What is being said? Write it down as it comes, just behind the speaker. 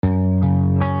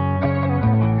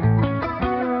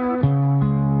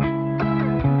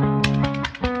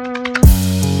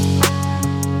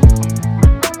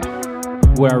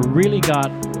where I really got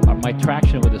my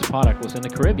traction with this product was in the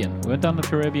Caribbean. We went down to the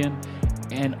Caribbean,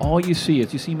 and all you see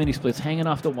mini splits hanging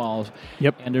off the walls.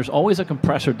 Yep. And there's always a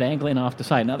compressor dangling off the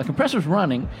side. Now the compressor's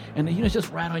running, and the unit's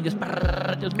just rattling, just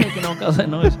making all kinds of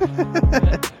noise.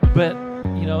 but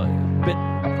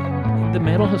the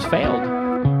metal has failed.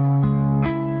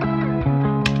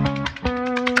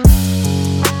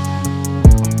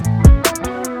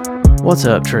 What's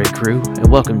up, Trade Crew, and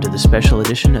welcome to the special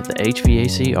edition of the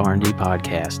HVAC R&D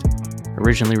podcast.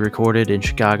 Originally recorded in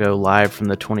Chicago live from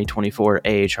the 2024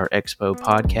 AHR Expo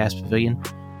Podcast Pavilion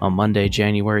on Monday,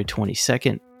 January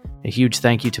 22nd. A huge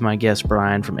thank you to my guest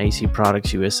Brian from AC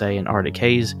Products USA and Arctic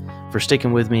Haze for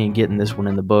sticking with me and getting this one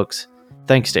in the books.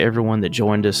 Thanks to everyone that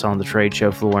joined us on the trade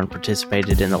show floor and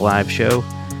participated in the live show.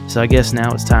 So I guess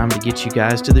now it's time to get you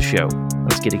guys to the show.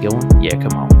 Let's get it going. Yeah,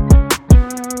 come on.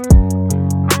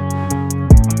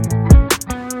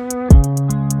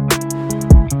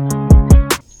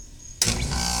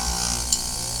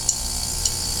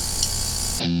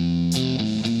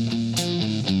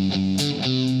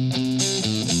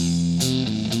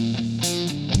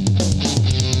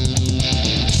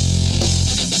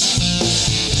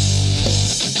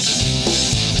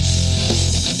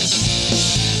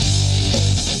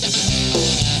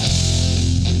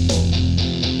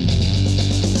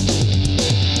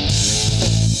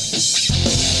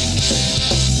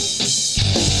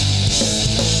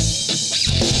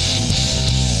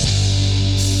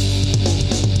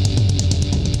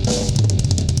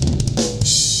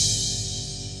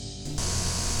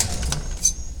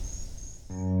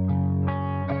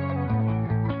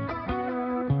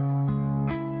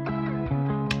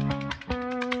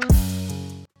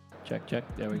 Check.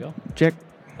 There we go. Check.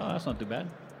 Oh, that's not too bad.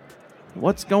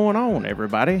 What's going on,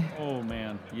 everybody? Oh,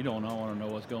 man. You don't want to know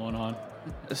what's going on.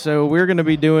 So we're going to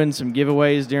be doing some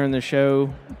giveaways during the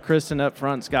show. Kristen up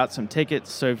front's got some tickets,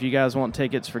 so if you guys want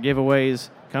tickets for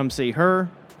giveaways, come see her.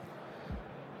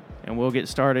 And we'll get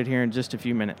started here in just a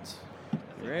few minutes.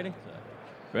 You ready?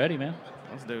 Ready, man.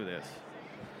 Let's do this.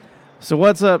 So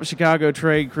what's up, Chicago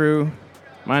Trade Crew?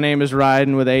 My name is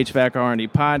Ryden with HVAC R&D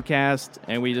Podcast,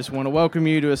 and we just want to welcome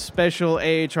you to a special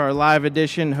AHR Live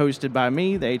edition hosted by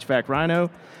me, the HVAC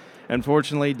Rhino.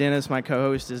 Unfortunately, Dennis, my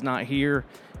co-host, is not here.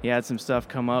 He had some stuff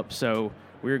come up, so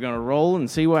we're going to roll and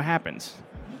see what happens.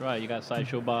 That's right. You got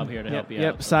Sideshow Bob here to help you out.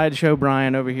 Yep, Sideshow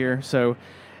Brian over here. So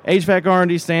HVAC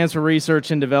R&D stands for Research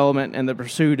and Development and the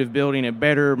pursuit of building a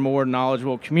better, more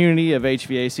knowledgeable community of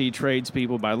HVAC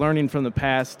tradespeople by learning from the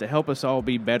past to help us all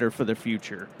be better for the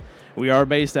future. We are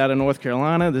based out of North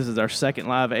Carolina. This is our second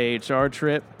live AHR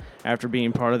trip after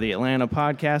being part of the Atlanta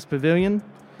Podcast Pavilion.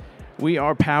 We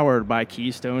are powered by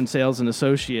Keystone Sales &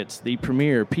 Associates, the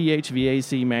premier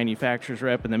PHVAC manufacturers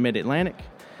rep in the Mid-Atlantic.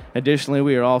 Additionally,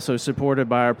 we are also supported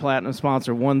by our platinum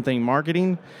sponsor, One Thing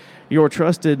Marketing, your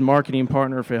trusted marketing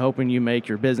partner for helping you make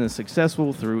your business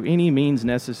successful through any means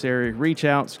necessary. Reach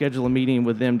out, schedule a meeting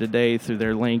with them today through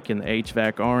their link in the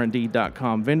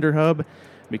HVACRnd.com vendor hub,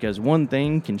 because one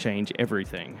thing can change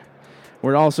everything.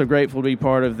 We're also grateful to be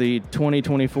part of the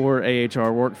 2024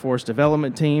 AHR Workforce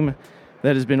Development Team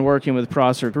that has been working with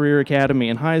Prosser Career Academy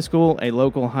in high school, a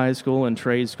local high school and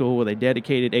trade school with a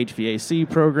dedicated HVAC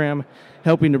program,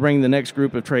 helping to bring the next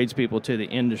group of tradespeople to the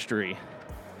industry.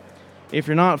 If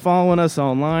you're not following us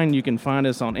online, you can find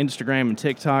us on Instagram and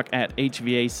TikTok at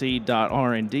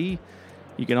hvac.rnd.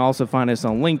 You can also find us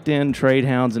on LinkedIn,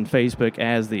 TradeHounds, and Facebook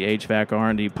as the HVAC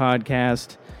R&D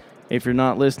Podcast. If you're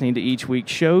not listening to each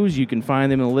week's shows, you can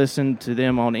find them and listen to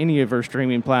them on any of our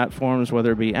streaming platforms,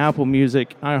 whether it be Apple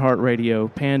Music,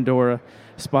 iHeartRadio, Pandora,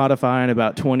 Spotify, and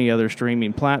about 20 other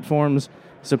streaming platforms.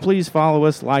 So please follow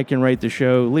us, like and rate the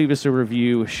show, leave us a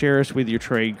review, share us with your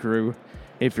trade crew.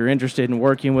 If you're interested in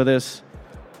working with us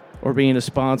or being a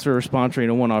sponsor or sponsoring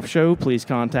a one-off show, please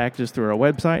contact us through our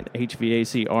website,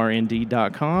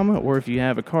 hvacrnd.com, or if you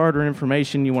have a card or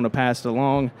information you want to pass it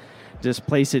along, just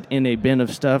place it in a bin of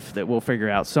stuff that we'll figure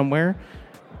out somewhere,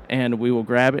 and we will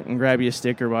grab it and grab you a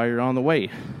sticker while you're on the way.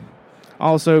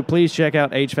 Also, please check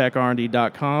out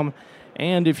hvacrnd.com,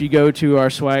 and if you go to our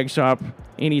swag shop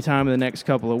anytime in the next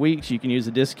couple of weeks, you can use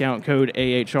the discount code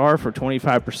AHR for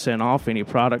 25% off any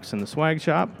products in the swag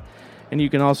shop, and you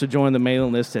can also join the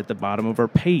mailing list at the bottom of our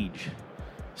page.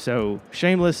 So,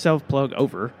 shameless self-plug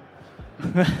over,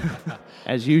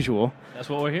 as usual. That's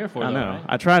what we're here for, I know. Right?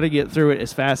 I try to get through it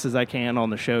as fast as I can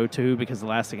on the show, too, because the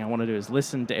last thing I want to do is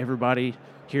listen to everybody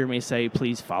hear me say,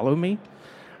 please follow me.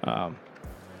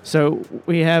 So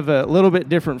we have a little bit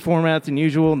different format than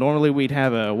usual. Normally we'd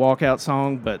have a walkout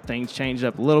song, but things changed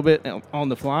up a little bit on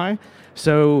the fly.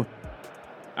 So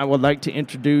I would like to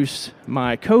introduce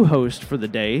my co-host for the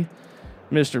day,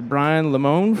 Mr. Brian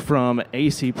Lamone from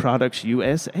AC Products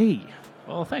USA.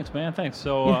 Well, thanks, man. Thanks.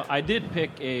 So I did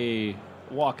pick a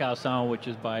walkout sound, which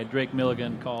is by Drake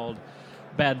Milligan, called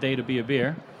 "Bad Day to Be a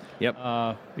Beer."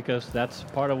 Yep. Because that's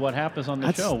part of what happens on the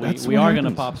That's show. what We are going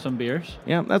to happens. pop some beers.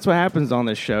 Yeah, that's what happens on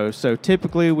this show. So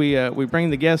typically we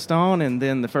bring the guest on, and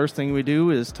then the first thing we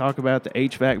do is talk about the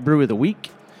HVAC Brew of the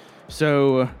Week.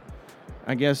 So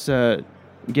I guess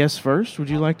guest first. Would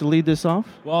you like to lead this off?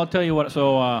 Well, I'll tell you what.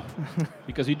 So,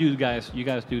 because you guys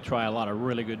do try a lot of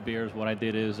really good beers. What I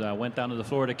did is I went down to the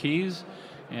Florida Keys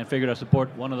and figured I'd support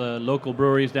one of the local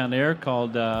breweries down there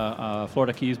called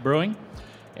Florida Keys Brewing,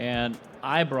 and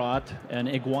I brought an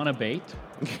iguana bait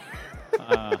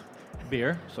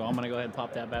beer. So I'm gonna go ahead and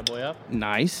pop that bad boy up.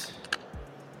 Nice.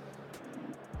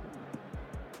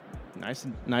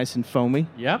 Nice and foamy.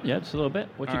 Yep, yeah, just a little bit.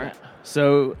 What you All right. got?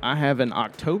 So I have an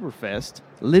Oktoberfest,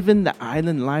 living the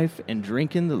island life and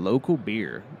drinking the local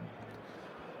beer.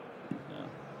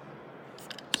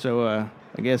 So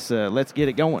I guess let's get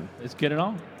it going. Let's get it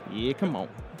on. Yeah, come on.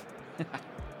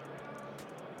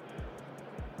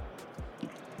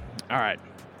 All right.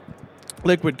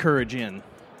 Liquid Courage in.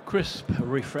 Crisp,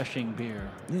 refreshing beer.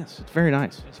 Yes, it's very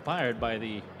nice. Inspired by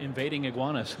the invading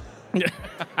iguanas.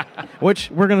 Which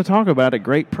we're going to talk about, a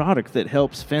great product that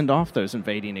helps fend off those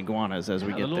invading iguanas as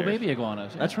we Yeah, get the little there. baby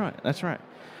iguanas. That's right. That's right.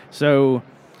 So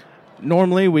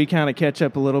normally we kind of catch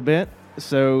up a little bit.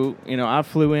 So, I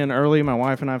flew in early. My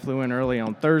wife and I flew in early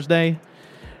on Thursday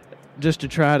just to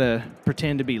try to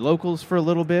pretend to be locals for a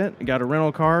little bit. Got a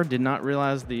rental car. Did not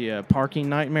realize the parking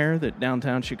nightmare that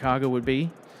downtown Chicago would be.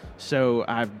 So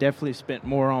I've definitely spent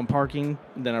more on parking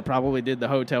than I probably did the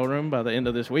hotel room by the end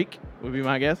of this week, would be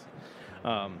my guess.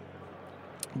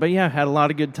 But yeah, had a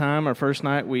lot of good time. Our first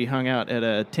night we hung out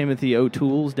at Timothy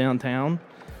O'Toole's downtown.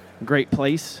 Great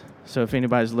place. So if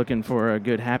anybody's looking for a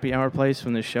good happy hour place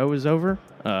when this show is over,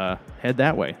 head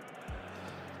that way.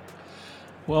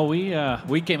 Well,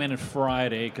 we came in on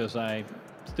Friday because I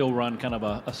still run kind of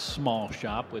a small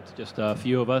shop with just a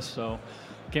few of us. So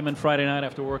came in Friday night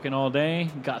after working all day,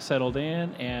 got settled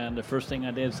in, and the first thing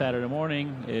I did Saturday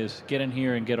morning is get in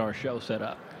here and get our show set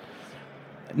up.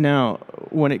 Now,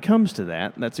 when it comes to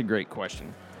that, that's a great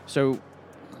question. So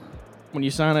when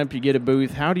you sign up, you get a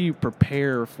booth. How do you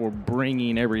prepare for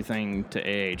bringing everything to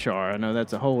AHR? I know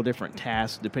that's a whole different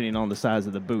task depending on the size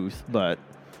of the booth, but...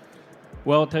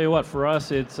 Well, I'll tell you what, for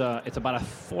us, it's about a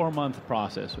 4-month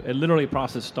process. It literally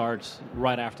process starts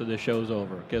right after the show's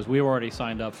over because we already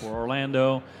signed up for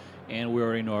Orlando and we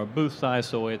already know our booth size.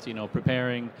 So it's,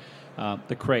 preparing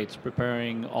the crates,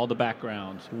 preparing all the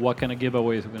backgrounds, what kind of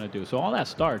giveaways we're going to do. So all that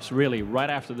starts really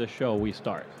right after the show we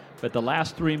start. But the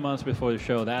last 3 months before the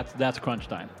show, that's crunch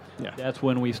time. Yeah. That's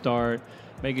when we start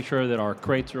making sure that our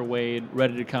crates are weighed,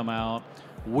 ready to come out.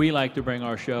 We like to bring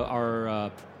our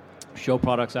show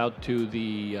products out to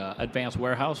the advanced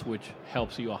warehouse, which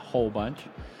helps you a whole bunch.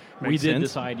 We did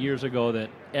decide years ago that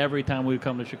every time we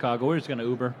come to Chicago, we're just going to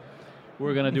Uber.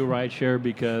 We're going to do rideshare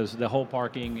because the whole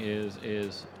parking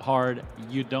is hard.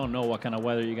 You don't know what kind of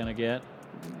weather you're going to get,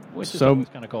 which is always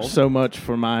kind of cold. So much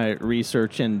for my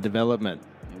research and development.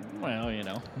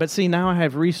 Well, But see, now I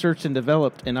have researched and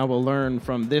developed, and I will learn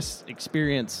from this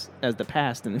experience as the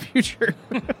past in the future.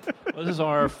 This is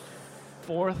our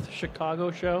 4th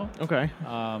Chicago show. Okay.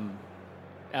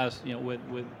 As with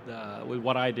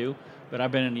what I do, but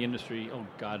I've been in the industry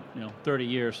 30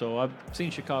 years, so I've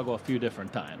seen Chicago a few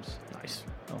different times. Nice.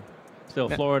 Still,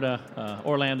 Florida,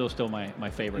 Orlando's still my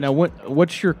favorite. Now,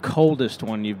 what's your coldest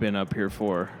one you've been up here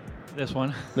for? This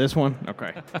one. This one?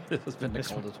 Okay. This has been the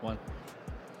coldest one.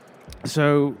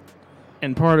 So,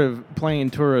 and part of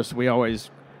playing tourist, we always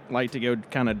like to go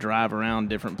kind of drive around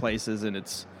different places, and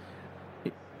it's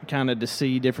kind of to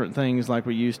see different things like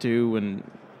we used to.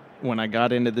 When I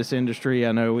got into this industry,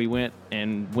 I know we went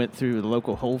through the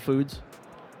local Whole Foods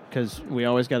because we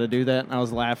always got to do that. And I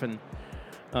was laughing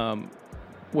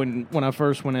when I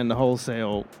first went into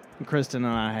wholesale. Kristen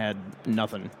and I had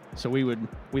nothing, so we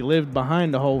lived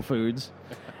behind the Whole Foods.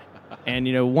 And,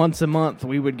 once a month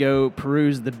we would go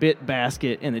peruse the bit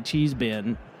basket and the cheese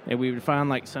bin, and we would find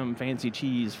like some fancy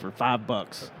cheese for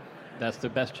 $5. That's the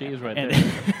best cheese right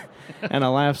there. And I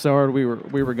laughed so hard. We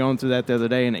were going through that the other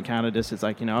day, and it kind of just, it's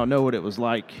like, I know what it was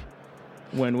like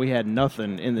when we had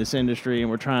nothing in this industry and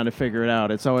we're trying to figure it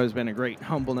out. It's always been a great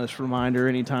humbleness reminder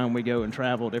anytime we go and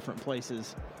travel different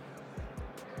places.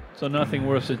 So nothing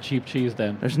worse than cheap cheese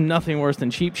then. There's nothing worse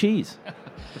than cheap cheese.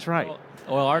 That's right.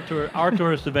 Well, our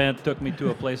tourist event took me to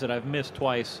a place that I've missed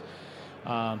twice.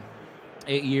 8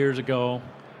 years ago,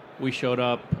 we showed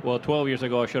up. Well, 12 years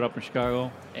ago, I showed up in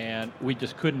Chicago, and we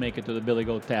just couldn't make it to the Billy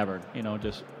Goat Tavern. You know,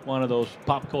 just one of those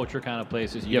pop culture kind of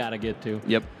places you Yep. got to get to.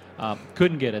 Yep.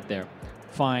 Couldn't get it there.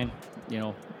 Fine. You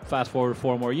know, fast forward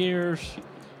 4 more years.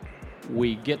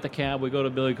 We get the cab. We go to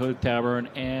Billy Goat Tavern,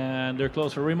 and they're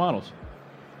closed for remodels.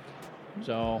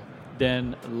 So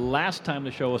then last time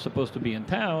the show was supposed to be in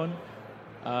town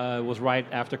was right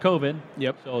after COVID.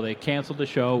 Yep. So they canceled the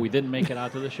show. We didn't make it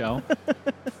out to the show.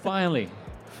 Finally,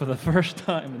 for the first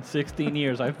time in 16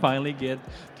 years, I finally get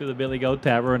to the Billy Goat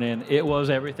Tavern, and it was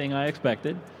everything I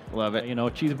expected. Love it. You know,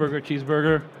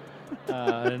 cheeseburger,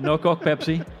 no Coke,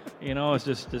 Pepsi. You know, it's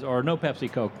just or no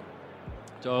Pepsi, Coke.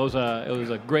 So it was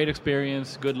a great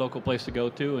experience, good local place to go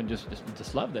to, and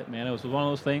just loved it, man. It was one of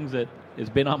those things that has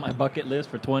been on my bucket list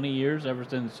for 20 years, ever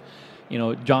since, you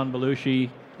know, John Belushi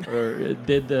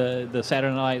did the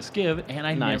Saturday Night Skiv, and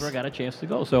I Nice. never got a chance to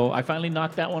go. So I finally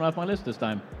knocked that one off my list this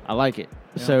time. I like it.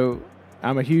 Yeah. So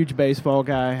I'm a huge baseball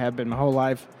guy, have been my whole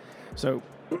life. So,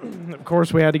 of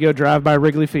course, we had to go drive by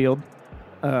Wrigley Field.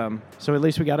 So at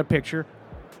least we got a picture,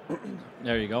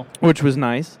 There you go. which was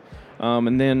nice.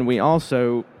 And then we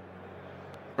also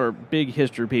are big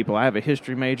history people. I have a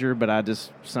history major, but I'm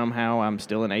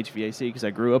still in HVAC because I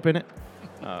grew up in it.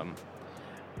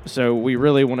 So we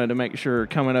really wanted to make sure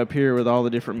coming up here with all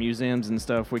the different museums and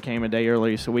stuff, we came a day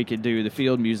early so we could do the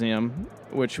Field Museum,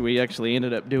 which we actually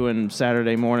ended up doing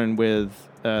Saturday morning with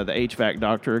the HVAC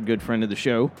doctor, a good friend of the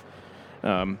show.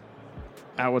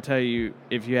 I will tell you,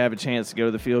 if you have a chance to go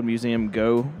to the Field Museum,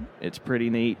 go. It's pretty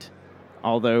neat,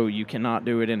 although you cannot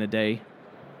do it in a day.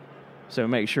 So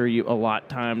make sure you allot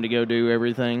time to go do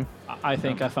everything. I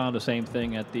think I found the same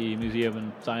thing at the Museum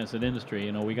of Science and Industry.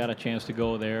 You know, we got a chance to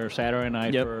go there Saturday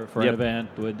night Yep. for an Yep. event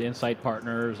with Insight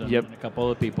Partners and, Yep. and a couple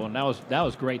other people, and that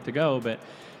was great to go. But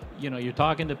you know, you're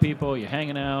talking to people, you're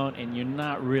hanging out, and you're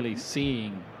not really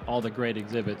seeing all the great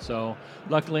exhibits. So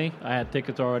luckily, I had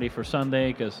tickets already for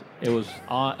Sunday because it was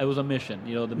a mission.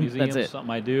 You know, the museum That's is it.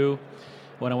 something I do.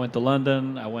 When I went to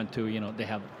London, I went to, you know, they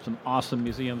have some awesome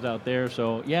museums out there.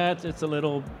 So, yeah, it's a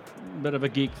little bit of a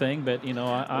geek thing, but, you know,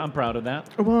 I'm proud of that.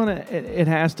 Well, and it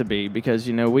has to be because,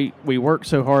 you know, we work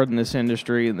so hard in this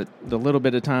industry, and the little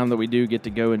bit of time that we do get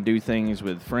to go and do things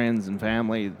with friends and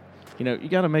family, you know, you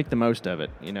got to make the most of it,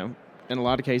 you know. In a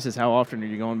lot of cases, how often are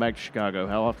you going back to Chicago?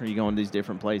 How often are you going to these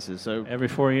different places? So, Every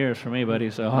 4 years for me, buddy.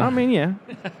 So I mean,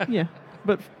 yeah,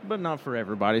 but not for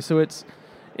everybody. So it's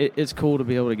cool to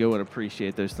be able to go and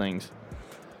appreciate those things.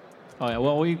 oh yeah.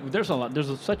 Well, there's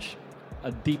such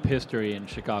a deep history in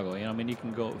Chicago. You know, I mean, you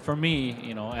can go. For me,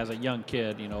 you know, as a young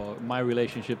kid, you know, my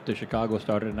relationship to Chicago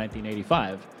started in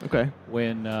 1985 Okay,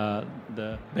 when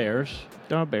the Bears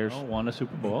Bears. won a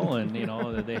Super Bowl, and you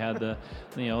know they had the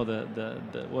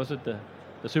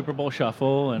Super Bowl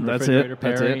Shuffle and That's Refrigerator it.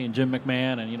 That's Perry it. and Jim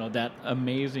McMahon, and you know that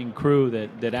amazing crew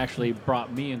that actually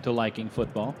brought me into liking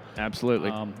football.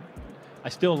 Absolutely. I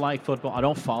still like football. I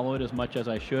don't follow it as much as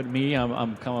I should.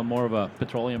 I'm kind of more of a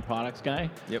petroleum products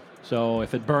guy. Yep. So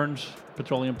if it burns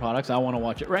petroleum products, I want to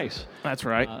watch it race. That's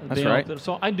right. That's You know, right.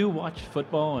 So I do watch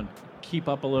football and keep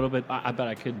up a little bit. I bet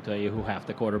I couldn't tell you who half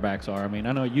the quarterbacks are. I mean,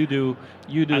 I know you do.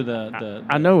 You do the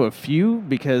I know a few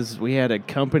because we had a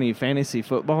company fantasy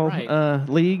football Right.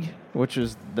 league, which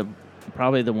is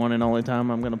probably the one and only time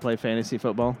I'm going to play fantasy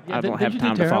football. Yeah, I don't did have you do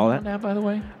time to follow terrible on that, by the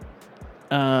way.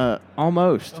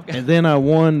 Almost. Okay. And then I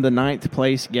won the 9th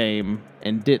place game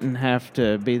and didn't have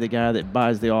to be the guy that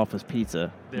buys the office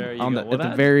pizza. There you on go. The, Well, at the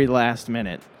that- very last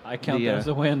minute. I count The, that as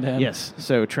a win then. Yes.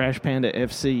 So Trash Panda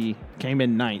FC came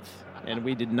in 9th, and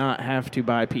we did not have to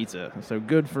buy pizza. So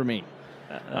good for me.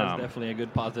 That's Um, definitely a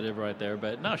good positive right there.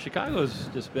 But no, Chicago's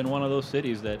just been one of those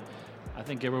cities that I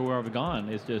think everywhere I've gone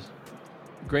is just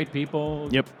great people,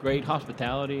 Yep. great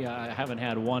hospitality. I haven't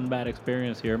had one bad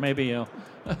experience here. Maybe, you know,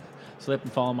 slip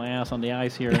and fall on my ass on the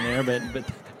ice here and there, but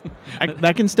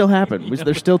That can still happen.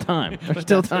 There's still time. There's but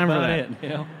still that's time for about that. it, you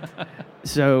know?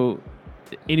 So,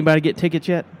 anybody get tickets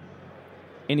yet?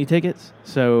 Any tickets?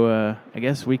 So, I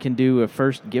guess we can do a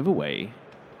first giveaway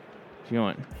if you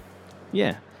want.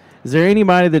 Yeah. Is there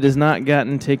anybody that has not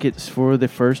gotten tickets for the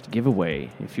first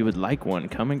giveaway? If you would like one,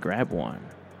 come and grab one.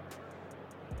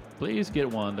 Please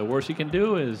get one. The worst you can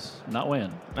do is not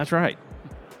win. That's right.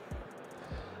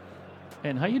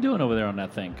 And how you doing over there on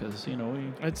that thing? Because, you know,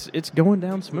 It's going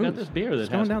down we smooth. got this beer that's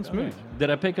It's going down smooth.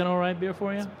 Did I pick an all right beer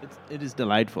for you? It is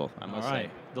delightful, I All must right.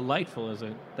 say. Delightful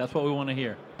that's what we want to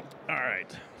hear. All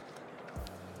right.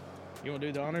 You want to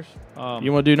do the honors?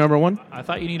 You want to do number one? I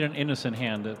thought you need an innocent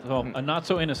hand. Well, a not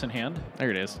so innocent hand. There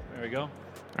it is. There we go. All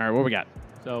right, what we got?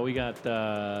 So we got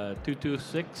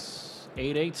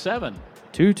 226887.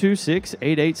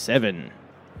 226887.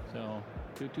 So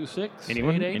 226-887.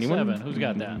 Anyone? Who's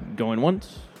got that? Going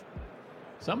once?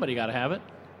 Somebody got to have it.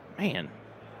 Man.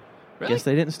 Really? Guess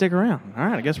they didn't stick around. All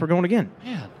right, I guess we're going again.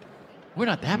 Man, we're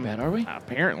not that bad, are we?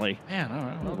 Apparently. Man, all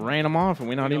right. Well, Ran them off, and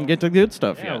we not We even don't- get to the good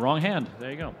stuff yeah, yet. wrong hand.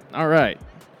 There you go. All right.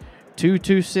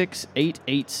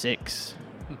 226-886.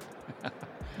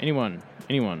 Anyone?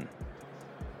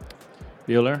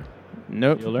 Bueller.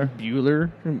 Nope. Bueller?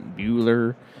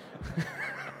 Bueller.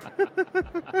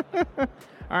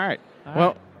 All right. All Well,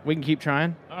 right. we can keep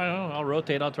trying. I don't know. I'll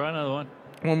rotate. I'll try another one.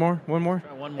 One more. Try one more.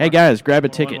 Hey, guys, grab a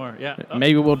One ticket. more. Yeah.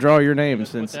 Maybe we'll draw your name Put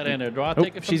since. that in there. Draw a Oh,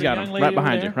 ticket from she's the got young him lady right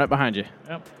behind over you. there. Right behind you.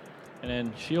 Yep. And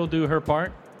then she'll do her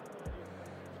part.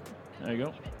 There you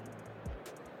go.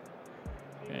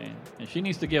 Okay. And she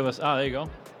needs to give us. Oh, there you go.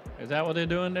 Is that what they're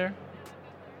doing there?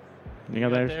 You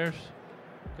got theirs? theirs?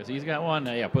 Because he's got one.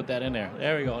 Yeah, put that in there.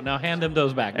 There we go. Now hand them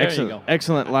those back. There Excellent. you go.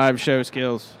 Excellent live show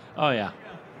skills. Oh, yeah.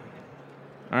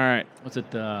 All right. What's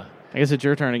it? I guess it's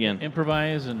your turn again.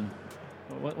 Improvise and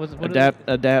what is it?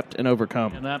 Adapt, and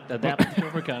overcome. And adapt and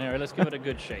overcome. All right, let's give it a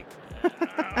good shake.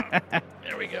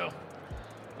 There we go.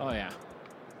 Oh, yeah.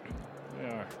 We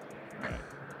are. All right.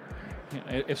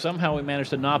 Yeah, if somehow we manage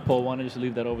to not pull one, just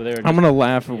leave that over there. I'm going to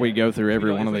laugh if we go through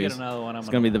every If one of we these. Get another one, It's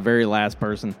going to be the very last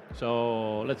person.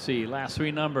 So let's see. Last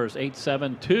three numbers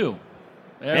 872.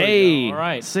 There Hey. we go. All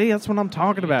right. See, that's what I'm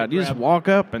talking about. You just grab- walk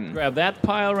up and. Grab that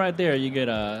pile right there. You get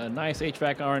a nice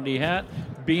HVAC R&D hat,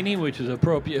 beanie, which is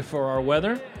appropriate for our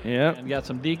weather, Yep. and got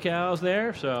some decals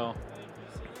there. So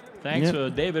thanks,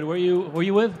 Yep. David. Were you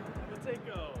with?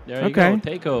 There you Okay. go.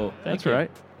 Takeo. That's right.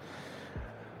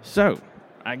 So,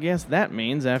 I guess that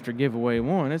means after giveaway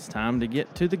one, it's time to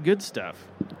get to the good stuff.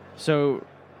 So,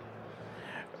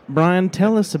 Brian,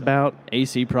 tell us about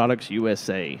AC Products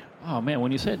USA. Oh man,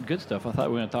 when you said good stuff, I thought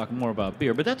we were going to talk more about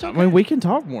beer, but that's okay. I mean, we can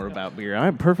talk more about beer.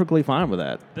 I'm perfectly fine with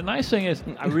that. The nice thing is,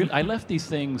 I left these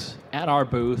things at our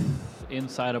booth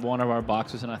inside of one of our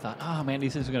boxes, and I thought, oh man,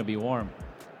 these things are going to be warm.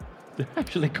 They're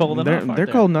actually cold enough. They're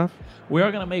cold enough. We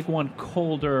are going to make one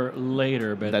colder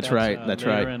later, but That's right, that's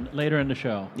right. Later in the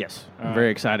show. Yes. All I'm right. very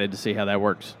excited to see how that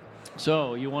works.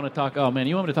 So you want to talk? Oh man,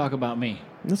 you want me to talk about me?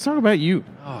 Let's talk about you.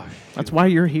 Oh, shoot. That's why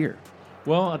you're here.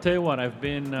 Well, I'll tell you what. I've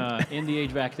been in the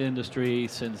HVAC industry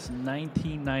since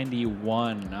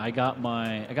 1991. I got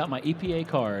my EPA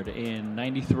card in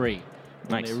 '93.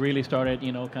 Nice. They really started,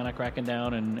 kind of cracking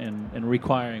down and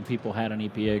requiring people had an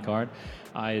EPA card.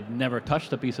 I had never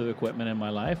touched a piece of equipment in my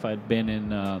life. I'd been in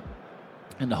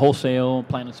the wholesale,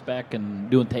 planning spec, and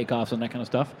doing takeoffs and that kind of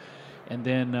stuff. And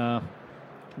then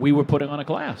we were putting on a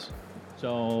class.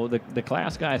 So the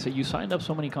class guy said, you signed up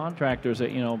so many contractors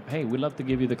that, hey, we'd love to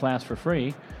give you the class for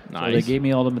free. Nice. So they gave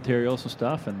me all the materials and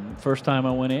stuff. And first time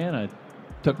I went in, I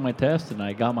took my test and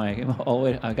I got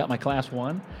my class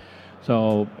 1.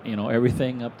 So,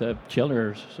 everything up to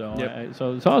chillers. So, Yep.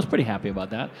 so I was pretty happy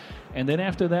about that. And then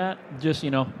after that, just,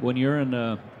 when you're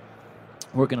in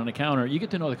working on a counter, you get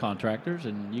to know the contractors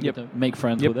and you Yep. get to make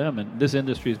friends Yep. with them. And this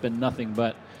industry has been nothing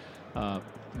but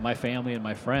my family and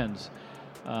my friends.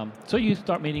 So you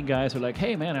start meeting guys who are like,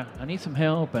 hey, man, I need some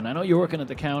help. And I know you're working at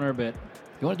the counter, but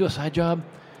you want to do a side job?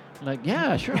 I'm like,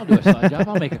 yeah, sure, I'll do a side job.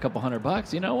 I'll make a couple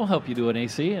 $100. We'll help you do an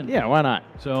AC. And Yeah, why not?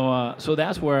 so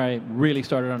that's where I really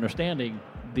started understanding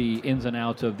the ins and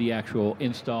outs of the actual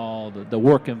install, the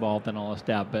work involved, and all that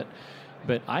stuff. But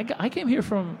I came here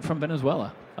from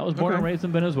Venezuela. I was born and raised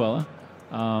in Venezuela.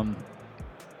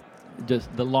 Just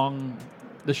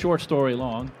the short story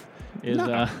long is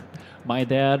my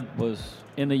dad was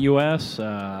in the U.S.,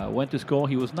 went to school.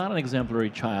 He was not an exemplary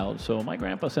child, so my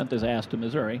grandpa sent his ass to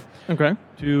Missouri Okay.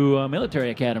 to a military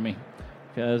academy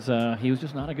because he was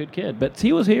just not a good kid. But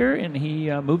he was here, and he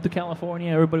moved to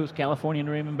California. Everybody was Californian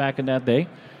dreaming back in that day.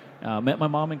 Met my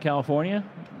mom in California.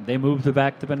 They moved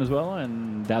back to Venezuela,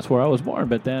 and that's where I was born.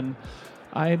 But then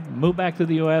I moved back to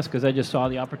the U.S. because I just saw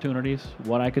the opportunities,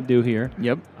 what I could do here.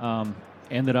 Yep.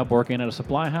 Ended up working at a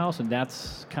supply house, and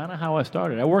that's kind of how I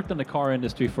started. I worked in the car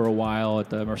industry for a while at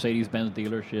the Mercedes-Benz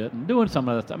dealership and doing some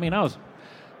of that stuff. I mean, I was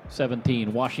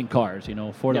 17, washing cars,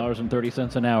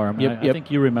 $4.30 an hour. I mean, I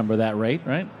think you remember that rate,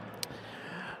 right?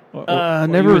 Or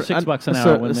Never. you were $6 an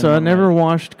hour. So I never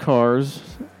washed cars.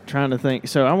 Trying to think.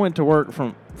 So I went to work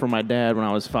for my dad when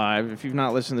I was 5. If you've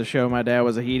not listened to the show, my dad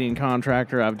was a heating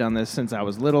contractor. I've done this since I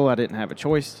was little. I didn't have a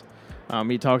choice.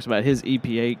 He talks about his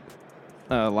EPA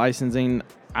licensing.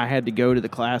 I had to go to the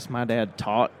class my dad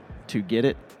taught to get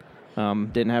it.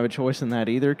 Didn't have a choice in that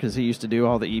either because he used to do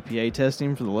all the EPA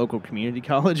testing for the local community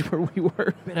college where we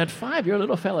were. But at 5, you're a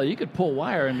little fella. You could pull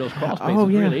wire in those crawl spaces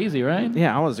yeah. really easy, right?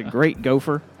 Yeah, I was a great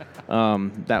gopher.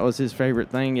 That was his favorite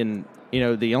thing. And,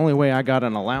 the only way I got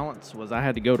an allowance was I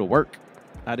had to go to work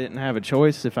I didn't have a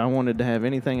choice. If I wanted to have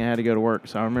anything, I had to go to work.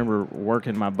 So I remember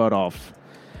working my butt off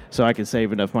so I could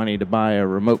save enough money to buy a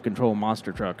remote control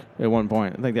monster truck at one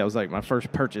point. I think that was like my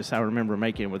first purchase I remember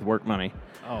making with work money.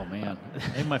 Oh man! I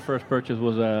think my first purchase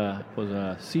was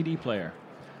a CD player.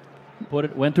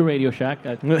 Went to Radio Shack.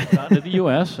 I got to the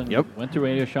U.S. and went to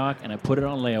Radio Shack, and I put it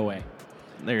on layaway.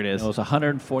 There it is. It was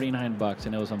 $149,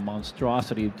 and it was a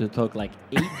monstrosity. It took like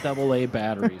 8 AA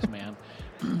batteries, man.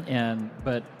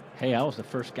 But hey, I was the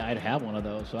first guy to have one of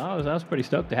those, so I was pretty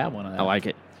stoked to have one of that. I like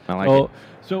it.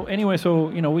 So anyway,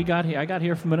 we got here. I got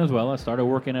here from Venezuela. I started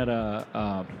working at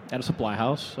a supply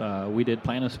house. We did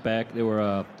plan and spec. They were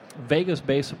a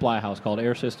Vegas-based supply house called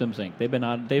Air Systems Inc. They've been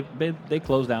on. They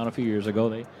closed down a few years ago.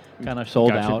 They kind of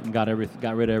sold out and got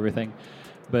rid of everything.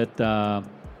 But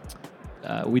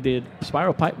we did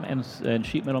spiral pipe and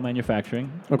sheet metal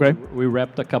manufacturing. Okay. We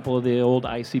repped a couple of the old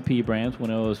ICP brands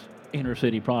when it was inner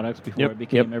city products before it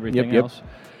became everything else.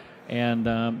 And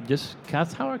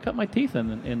that's how I cut my teeth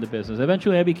in the business.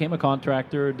 Eventually, I became a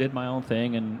contractor, did my own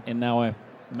thing, and now I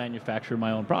manufacture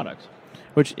my own products.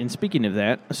 And speaking of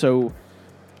that, so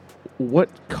what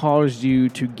caused you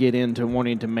to get into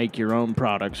wanting to make your own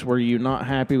products? Were you not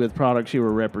happy with products you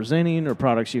were representing or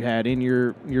products you had in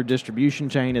your distribution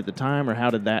chain at the time, or how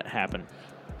did that happen?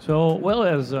 So, well,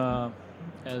 as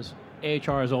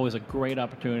AHR is always a great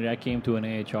opportunity. I came to an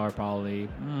AHR probably,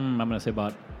 I'm going to say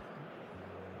about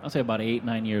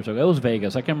 8-9 years ago. It was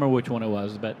Vegas. I can't remember which one it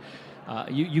was, but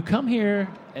you come here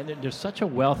and there's such a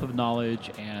wealth of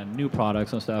knowledge and new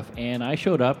products and stuff. And I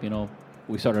showed up,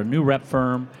 we started a new rep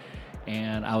firm,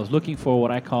 and I was looking for what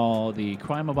I call the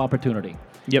crime of opportunity.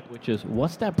 Which is,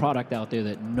 what's that product out there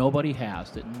that nobody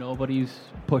has, that nobody's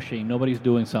pushing, nobody's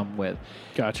doing something with.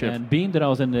 Gotcha. And being that I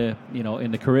was in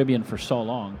the Caribbean for so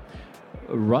long,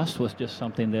 rust was just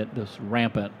something that was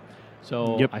rampant.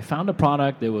 So I found a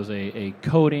product. There was a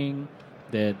coating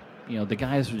that the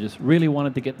guys just really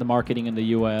wanted to get the marketing in the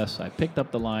U.S. I picked up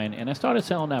the line and I started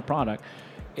selling that product.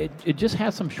 It just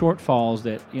had some shortfalls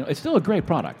that it's still a great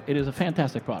product. It is a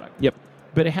fantastic product.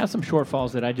 But it has some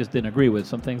shortfalls that I just didn't agree with.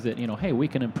 Some things that hey, we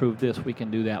can improve this, we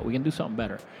can do that, we can do something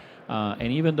better.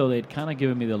 And even though they'd kind of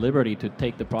given me the liberty to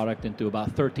take the product into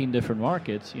about 13 different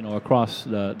markets, across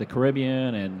the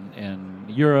Caribbean and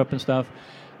Europe and stuff.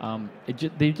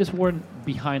 They just weren't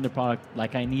behind the product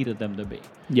like I needed them to be.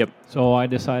 So I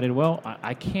decided, well,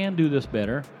 I can do this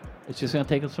better. It's just going to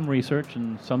take some research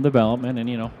and some development, and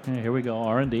here we go,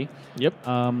 R&D. But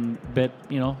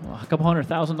a couple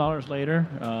 $100,000 later,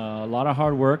 a lot of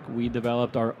hard work. We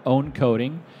developed our own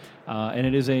coating, and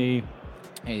it is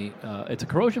it's a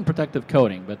corrosion protective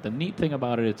coating. But the neat thing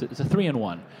about it, it's a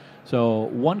 3-in-1. So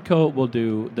one coat will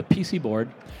do the PC board.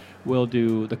 We'll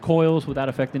do the coils without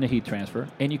affecting the heat transfer,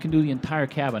 and you can do the entire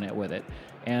cabinet with it.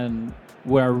 And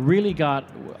where I really got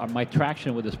my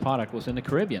traction with this product was in the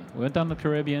Caribbean. We went down to the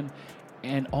Caribbean,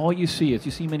 and all you see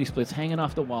mini splits hanging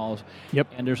off the walls.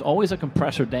 And there's always a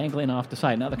compressor dangling off the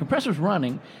side. Now the compressor's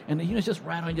running, and the unit's just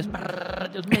rattling, just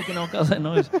making all kinds of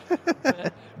noise.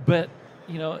 but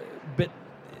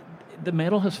the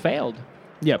metal has failed.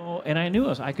 So, and I knew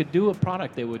I could do a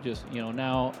product that would just,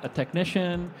 now a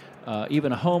technician,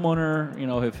 even a homeowner,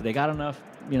 if they got enough,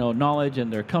 knowledge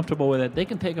and they're comfortable with it, they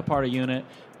can take apart a unit,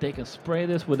 they can spray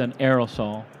this with an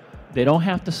aerosol. They don't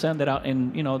have to send it out.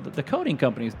 And, the coating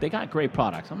companies, they got great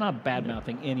products. I'm not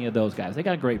bad-mouthing any of those guys. They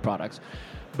got great products.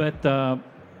 But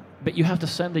you have to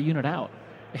send the unit out.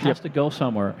 It has to go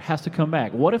somewhere. It has to come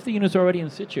back. What if the unit's already in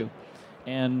situ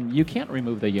and you can't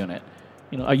remove the unit?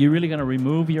 Are you really going to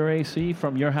remove your AC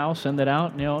from your house, send it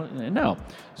out? No.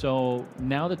 So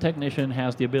now the technician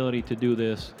has the ability to do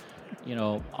this,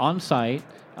 on site.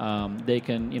 They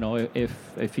can,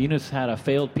 if units had a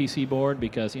failed PC board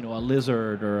because, a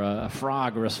lizard or a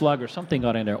frog or a slug or something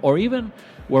got in there, or even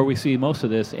where we see most of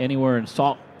this, anywhere in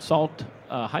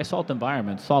high salt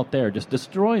environments, salt there just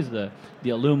destroys the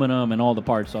aluminum and all the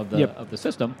parts of the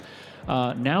system.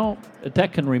 Now a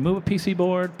tech can remove a PC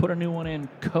board, put a new one in,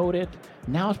 coat it.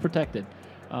 Now it's protected.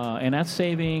 And that's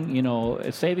saving,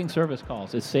 it's saving service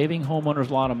calls. It's saving homeowners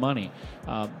a lot of money.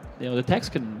 The techs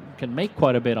can make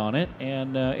quite a bit on it,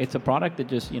 and it's a product that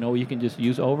just, you can just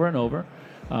use over and over.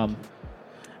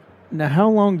 Now, how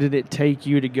long did it take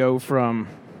you to go from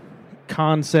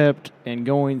concept and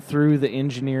going through the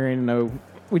engineering? I know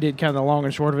we did kind of the long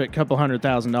and short of it,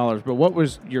 $200,000, but what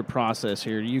was your process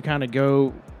here? Do you kind of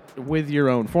go with your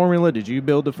own formula? Did you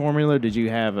build the formula? Did you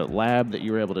have a lab that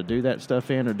you were able to do that stuff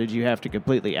in, or did you have to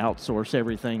completely outsource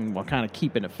everything while kind of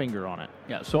keeping a finger on it?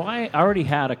 Yeah, so I already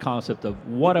had a concept of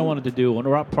what I wanted to do and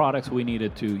what products we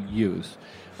needed to use.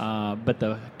 But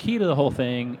the key to the whole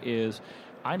thing is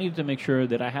I needed to make sure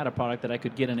that I had a product that I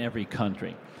could get in every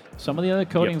country. Some of the other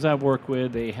coatings I've worked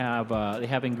with, they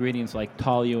have ingredients like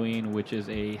toluene, which is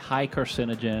a high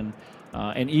carcinogen,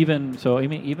 and even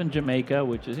Jamaica,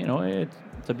 which is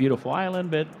it's a beautiful island,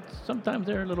 but sometimes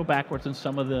they're a little backwards in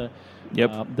some of the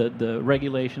the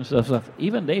regulations stuff.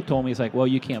 Even they told me, it's like, well,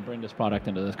 you can't bring this product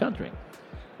into this country.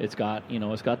 It's got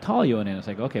toluene in it. It's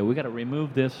like, okay, we got to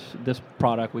remove this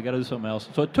product. We got to do something else.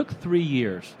 So it took 3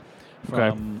 years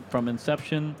from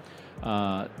inception,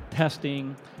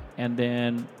 testing, and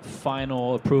then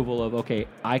final approval of, okay,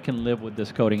 I can live with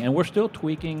this coating. And we're still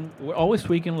tweaking. We're always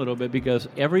tweaking a little bit, because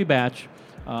every batch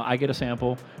I get a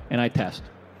sample and I test.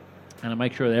 And I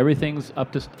make sure that everything's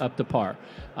up to par.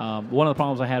 One of the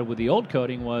problems I had with the old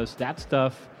coating was that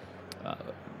stuff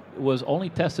was only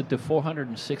tested to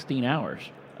 416 hours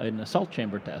in a salt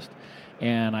chamber test.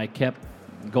 And I kept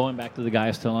going back to the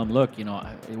guys, telling them, look,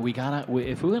 if we're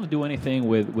going to do anything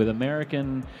with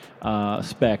American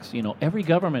specs, every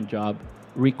government job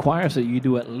requires that you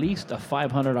do at least a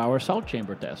 500-hour salt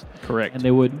chamber test. Correct. And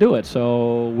they wouldn't do it.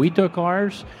 So we took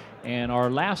ours, and our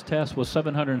last test was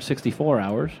 764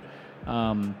 hours.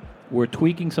 We're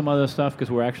tweaking some other stuff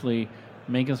because we're actually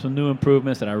making some new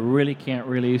improvements that I really can't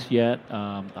release yet.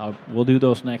 We'll do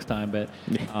those next time.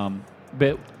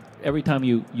 But every time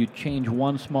you change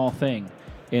one small thing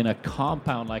in a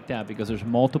compound like that, because there's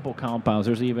multiple compounds,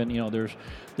 there's even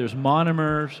there's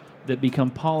monomers that become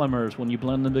polymers when you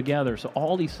blend them together. So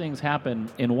all these things happen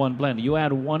in one blend. You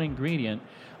add one ingredient,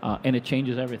 and it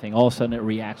changes everything. All of a sudden, it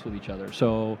reacts with each other.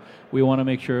 So we want to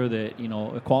make sure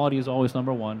that quality is always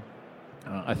number one.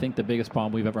 I think the biggest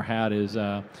problem we've ever had is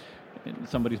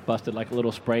somebody's busted like a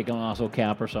little spray nozzle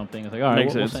cap or something. It's like, all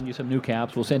right, we'll send you some new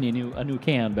caps. We'll send you a new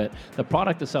can, but the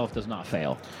product itself does not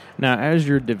fail. Now, as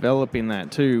you're developing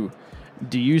that too,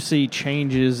 do you see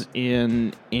changes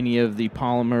in any of the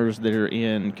polymers that are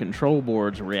in control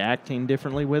boards reacting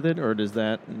differently with it, or does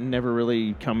that never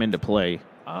really come into play?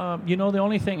 The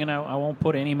only thing, and I won't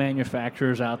put any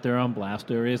manufacturers out there on blast,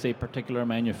 there is a particular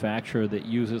manufacturer that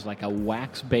uses like a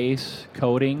wax base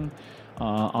coating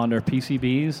on their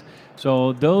PCBs.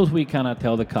 So those we kind of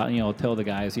tell the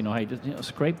guys, hey, just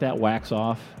scrape that wax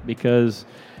off, because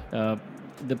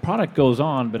the product goes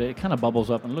on, but it kind of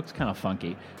bubbles up and looks kind of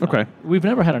funky. Okay. We've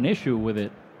never had an issue with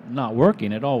it not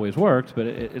working. It always works, but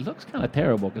it looks kind of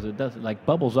terrible because it does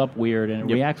bubbles up weird, and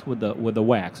it reacts with the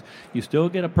wax. You still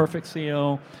get a perfect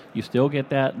seal. You still get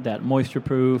that moisture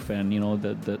proof and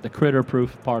the critter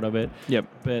proof part of it. Yep.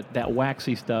 But that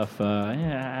waxy stuff,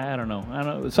 I don't know.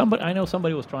 I know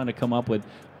somebody was trying to come up with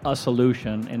a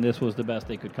solution, and this was the best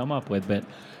they could come up with. But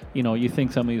you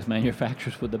think some of these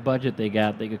manufacturers, with the budget they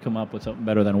got, they could come up with something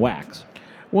better than wax.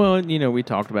 Well, we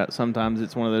talked about sometimes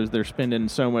it's one of those, they're spending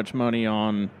so much money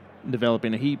on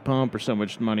developing a heat pump or so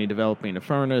much money developing a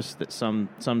furnace that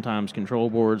sometimes control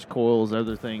boards, coils,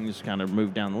 other things kind of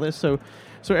move down the list. So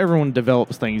everyone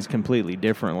develops things completely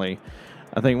differently.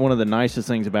 I think one of the nicest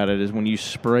things about it is when you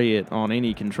spray it on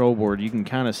any control board, you can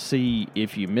kind of see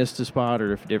if you missed a spot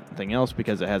or if anything else,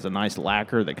 because it has a nice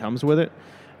lacquer that comes with it.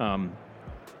 And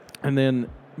then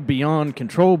beyond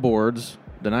control boards,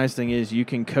 the nice thing is you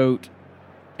can coat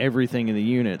everything in the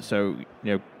unit. So,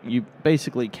 you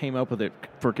basically came up with it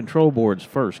for control boards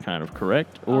first, kind of,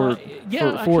 correct? Or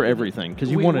for everything, because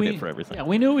you wanted it for everything. Yeah,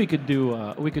 we knew we could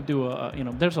do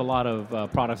there's a lot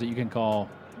of products that you can call,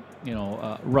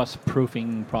 rust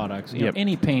proofing products.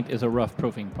 Any paint is a rust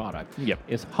proofing product. Yep.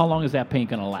 It's how long is that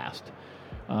paint going to last?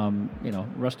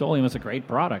 Rust-Oleum is a great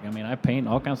product. I mean, I paint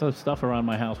all kinds of stuff around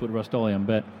my house with Rust-Oleum,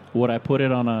 but would I put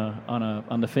it on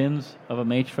the fins of a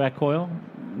HVAC coil?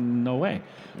 No way.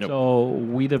 Nope. So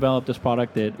we developed this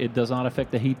product that it does not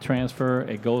affect the heat transfer.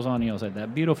 It goes on, it's like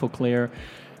that beautiful clear.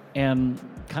 And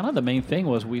kind of the main thing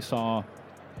was we saw,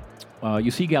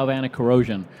 you see galvanic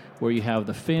corrosion where you have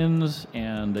the fins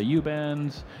and the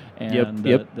U-bends and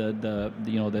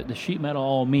the sheet metal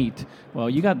all meet. Well,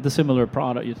 you got dissimilar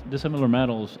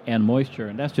metals and moisture,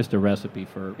 and that's just a recipe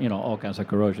for all kinds of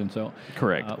corrosion. So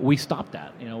correct. We stopped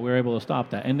that. We were able to stop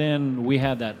that, and then we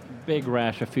had that big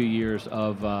rash a few years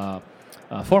of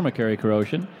formicary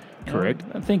corrosion. Correct.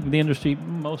 I think the industry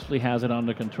mostly has it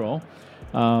under control.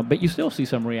 But you still see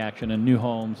some reaction in new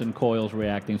homes and coils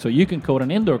reacting. So you can coat an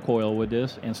indoor coil with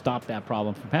this and stop that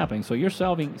problem from happening. So you're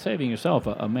saving yourself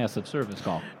a massive service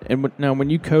call. And now when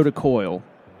you coat a coil,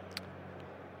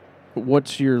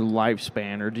 what's your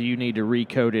lifespan? Or do you need to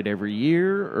recoat it every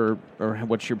year? Or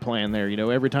what's your plan there?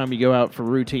 Every time you go out for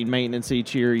routine maintenance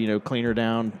each year, clean her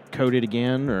down, coat it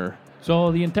again? Or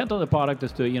So the intent of the product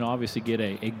is to, obviously get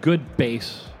a good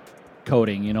base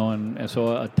coating, and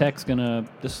so a tech's gonna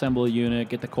disassemble a unit,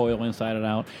 get the coil inside and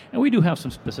out, and we do have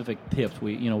some specific tips.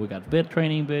 We got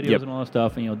training videos and all that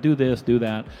stuff, and do this, do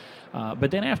that. But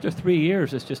then after 3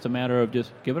 years, it's just a matter of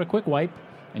just give it a quick wipe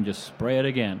and just spray it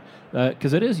again,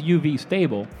 because it is UV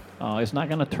stable. It's not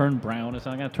going to turn brown. It's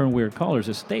not going to turn weird colors.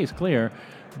 It stays clear.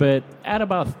 But at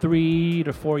about 3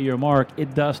 to 4 year mark,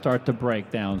 it does start to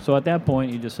break down. So at that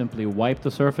point, you just simply wipe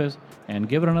the surface and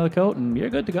give it another coat, and you're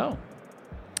good to go.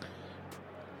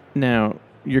 Now,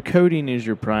 your coating is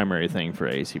your primary thing for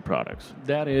AC products.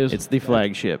 That is. It's the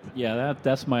flagship. Yeah,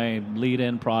 that's my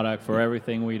lead-in product for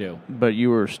everything we do. But you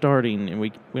were starting, and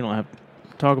we don't have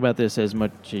to talk about this as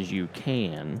much as you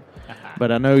can,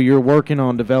 but I know you're working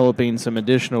on developing some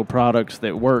additional products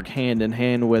that work hand in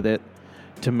hand with it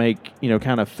to make,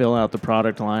 kind of fill out the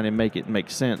product line and make it make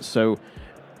sense. So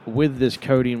with this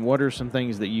coating, what are some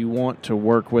things that you want to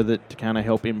work with it to kind of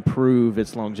help improve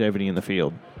its longevity in the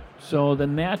field? So the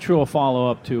natural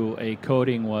follow-up to a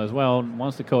coating was,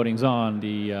 once the coating's on,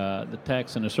 the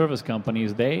techs and the service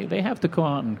companies, they have to go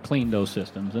out and clean those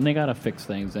systems, and they got to fix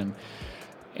things.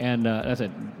 And that's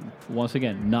it. Once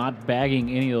again, not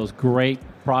bagging any of those great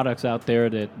products out there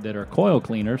that are coil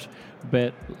cleaners,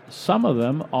 but some of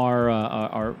them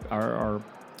are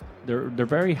they're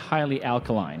very highly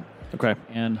alkaline. Okay.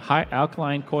 And high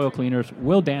alkaline coil cleaners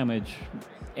will damage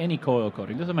any coil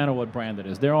coating. Doesn't matter what brand it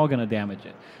is. They're all going to damage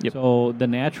it. Yep. So the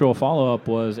natural follow-up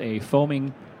was a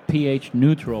foaming pH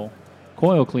neutral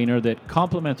coil cleaner that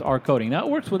complements our coating. Now, it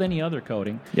works with any other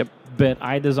coating. Yep. But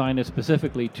I designed it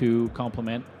specifically to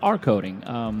complement our coating.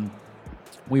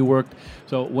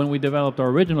 So when we developed our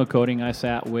original coating, I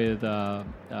sat with a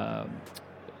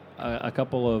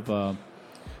couple of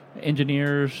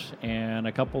engineers and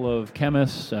a couple of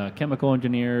chemists, chemical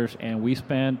engineers, and we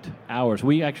spent hours.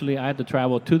 I had to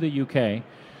travel to the UK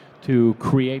to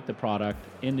create the product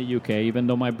in the UK, even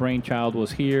though my brainchild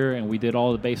was here and we did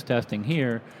all the base testing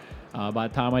here. By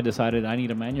the time I decided I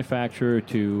need a manufacturer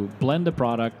to blend the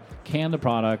product, can the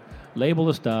product, label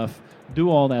the stuff, do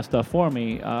all that stuff for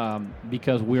me,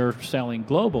 because we're selling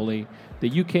globally,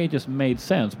 the UK just made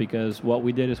sense, because what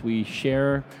we did is we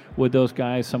share with those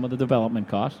guys some of the development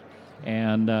costs.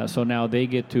 And so now they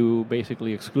get to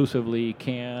basically exclusively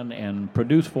can and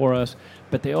produce for us,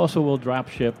 but they also will drop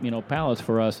ship, pallets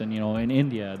for us. And, in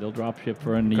India, they'll drop ship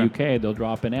for in the UK, they'll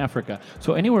drop in Africa.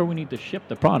 So anywhere we need to ship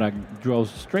the product goes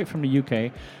straight from the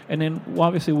UK. And then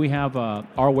obviously we have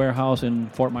our warehouse in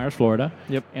Fort Myers, Florida.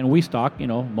 Yep. And we stock,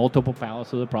 multiple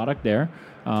pallets of the product there.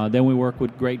 Then we work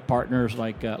with great partners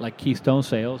like Keystone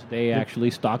Sales. They actually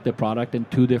stock the product in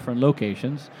 2 different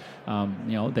locations.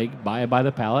 They buy it by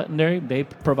the pallet, and they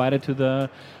provide it to the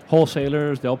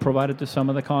wholesalers. They'll provide it to some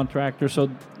of the contractors. So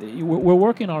we're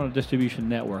working on a distribution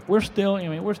network. We're still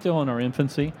in our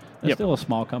infancy. It's still a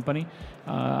small company.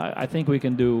 I think we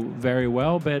can do very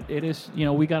well, but it is,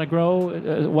 we got to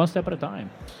grow one step at a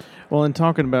time. Well, in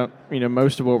talking about,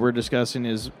 most of what we're discussing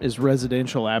is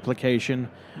residential application,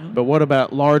 but what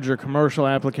about larger commercial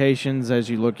applications as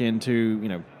you look into,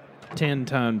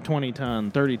 10-ton,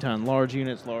 20-ton, 30-ton, large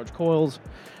units, large coils?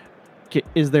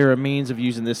 Is there a means of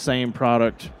using this same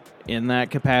product in that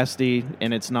capacity,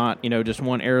 and it's not, just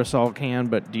one aerosol can,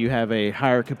 but do you have a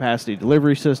higher capacity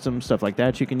delivery system, stuff like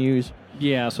that you can use?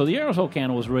 Yeah, so the aerosol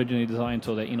can was originally designed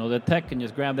so that, the tech can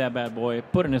just grab that bad boy,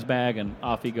 put it in his bag, and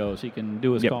off he goes. He can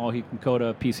do his call, he can coat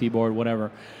a PC board,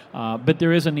 whatever. But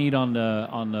there is a need on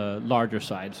the larger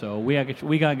side. So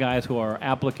we got guys who are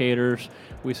applicators.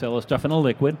 We sell this stuff in a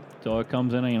liquid, so it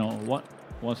comes in,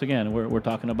 once again, we're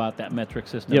talking about that metric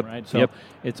system, right? So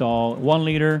it's all 1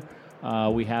 liter.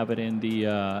 We have it in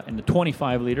the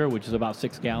 25 liter, which is about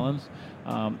 6 gallons.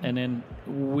 And then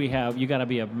you got to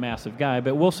be a massive guy,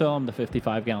 but we'll sell them the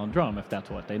 55-gallon drum if that's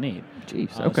what they need.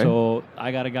 Jeez, okay. So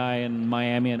I got a guy in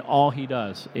Miami, and all he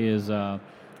does is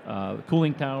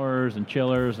cooling towers and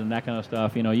chillers and that kind of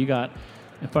stuff. You got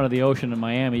in front of the ocean in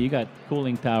Miami, you got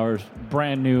cooling towers,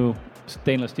 brand new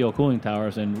stainless steel cooling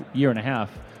towers, in a year and a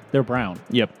half, they're brown.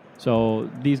 Yep. So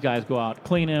these guys go out,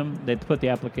 clean them, they put the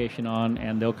application on,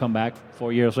 and they'll come back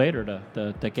 4 years later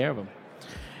to take care of them.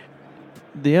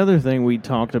 The other thing we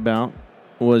talked about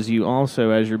was you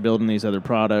also, as you're building these other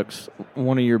products,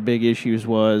 one of your big issues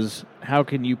was how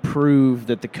can you prove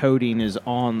that the coating is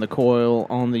on the coil,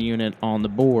 on the unit, on the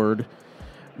board,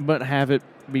 but have it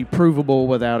be provable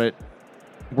without it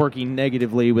working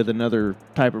negatively with another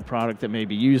type of product that may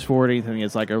be used for it, anything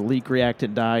that's like a leak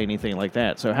reactant dye, anything like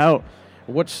that. So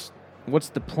what's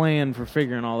the plan for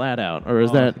figuring all that out? Or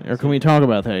can we talk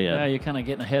about that yet? Yeah, you're kind of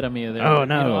getting ahead of me there. Oh,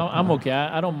 no. I'm okay.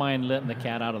 I don't mind letting the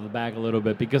cat out of the bag a little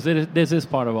bit, because this is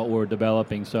part of what we're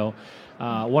developing. So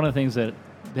one of the things that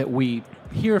that we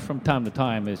hear from time to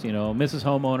time is, Mrs.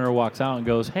 Homeowner walks out and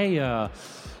goes, "Hey,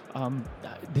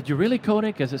 did you really coat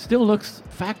it? Because it still looks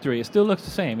factory. It still looks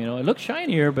the same. It looks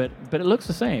shinier, but it looks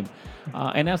the same."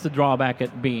 And that's the drawback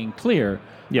at being clear.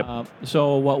 Yep.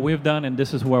 So what we've done, and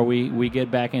this is where we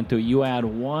get back into, you add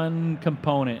one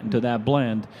component into that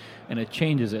blend, and it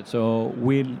changes it. So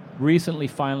we recently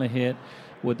finally hit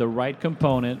with the right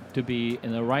component to be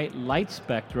in the right light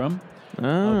spectrum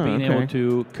of being able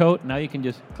to coat. Now you can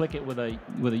just click it with a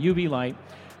UV light.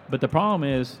 But the problem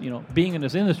is, being in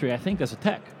this industry, I think as a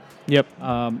tech. Yep.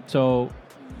 So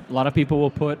a lot of people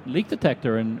will put leak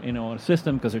detector in a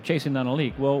system because they're chasing down a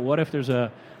leak. Well, what if there's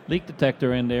a leak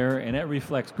detector in there and it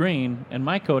reflects green, and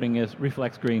my coating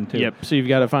reflects green too? Yep. So you've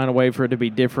got to find a way for it to be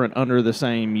different under the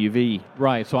same UV.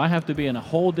 Right. So I have to be in a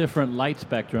whole different light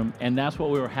spectrum, and that's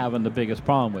what we were having the biggest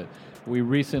problem with. We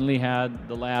recently had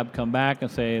the lab come back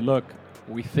and say, "Look,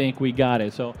 we think we got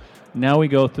it." So now we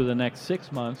go through the next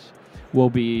 6 months. Will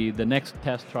be the next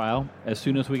test trial. As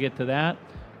soon as we get to that,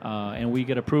 and we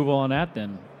get approval on that,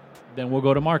 then we'll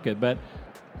go to market. But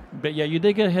yeah, you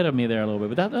did get ahead of me there a little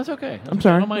bit, but that's okay. I'm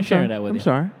sorry. I don't mind sharing that with you. I'm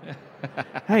sorry.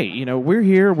 Hey, we're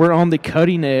here. We're on the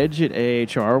cutting edge at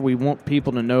AHR. We want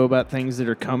people to know about things that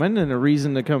are coming, and a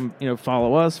reason to come,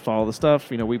 follow us, follow the stuff.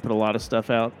 We put a lot of stuff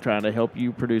out trying to help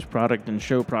you produce product and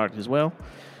show product as well.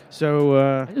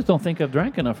 So I just don't think I've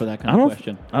drank enough for that kind of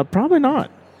question. Probably not.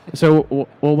 So,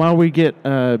 well, while we get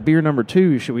beer number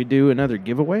 2, should we do another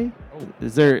giveaway? Oh.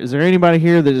 Is there anybody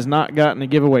here that has not gotten a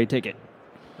giveaway ticket?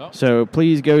 Oh. So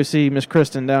please go see Miss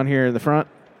Kristen down here in the front.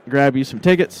 Grab you some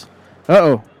tickets.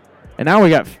 Uh-oh. And now we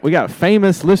got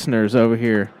famous listeners over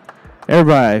here.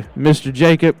 Everybody, Mr.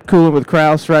 Jacob, Cooling with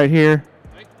Kraus right here.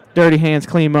 Dirty Hands,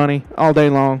 Clean Money, all day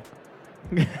long.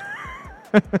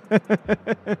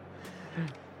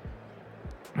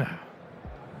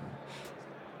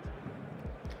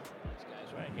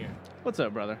 What's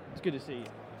up, brother? It's good to see you.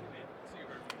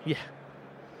 Yeah.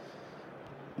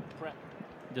 Prep.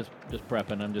 Just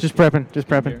prepping. I'm just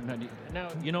prepping. Now,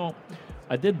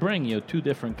 I did bring you 2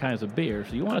 different kinds of beers.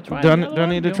 Do you want to try? Do I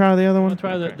need to try the other one?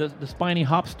 Try the Spiny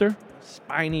Hopster.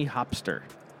 Spiny Hopster.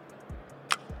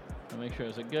 I'll make sure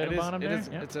there's a good bottom there.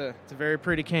 It's a very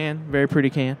pretty can. Very pretty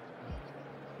can.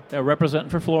 They're representing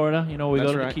for Florida. We That's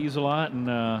go to right. the Keys a lot, and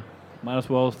might as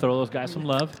well throw those guys some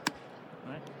love.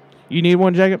 Right. You need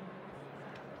one, Jacob?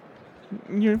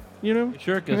 You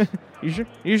Sure? Cause you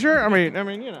sure? I mean,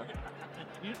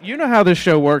 you know how this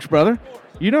show works, brother.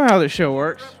 You know how this show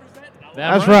works.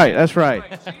 That's right. That's right.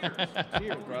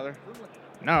 Cheers, brother.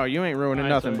 No, you ain't ruining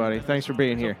nothing, buddy. Thanks for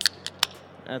being here.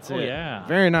 That's it. Yeah.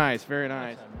 Very nice. Very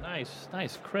nice.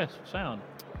 Nice, crisp sound.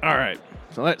 All right.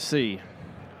 So let's see.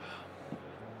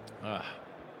 All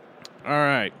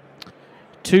right.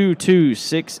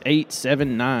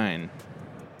 226879.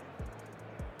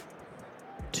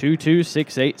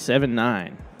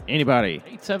 226879. Anybody?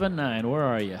 879. Where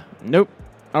are you? Nope.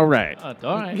 All right. All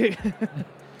right.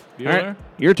 All right.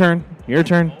 Your turn.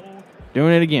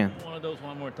 Doing it again. One of those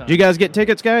one more time. Did you guys get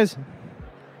tickets, guys?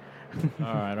 All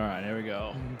right. Here we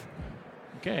go.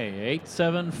 Okay,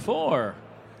 874. There's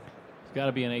got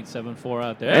to be an 874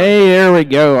 out there. Hey, there we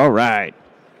go. All right.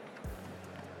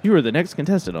 You are the next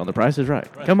contestant on The Price is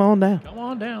Right. Come on down. Come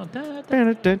on down.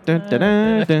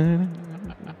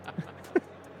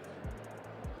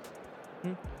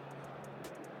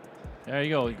 There you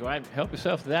go. You go ahead, help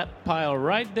yourself to that pile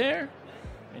right there.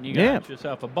 And you got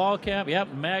yourself a ball cap.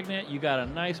 Yep, magnet. You got a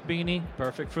nice beanie.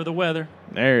 Perfect for the weather.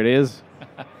 There it is.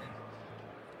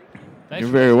 Thanks. You're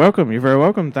very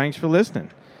welcome. Thanks for listening.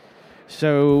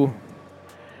 So,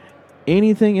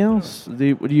 anything else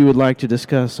that you would like to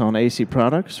discuss on AC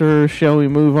products, or shall we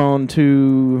move on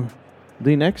to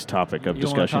the next topic of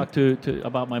discussion? You want to talk to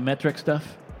about my metric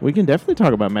stuff? We can definitely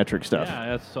talk about metric stuff.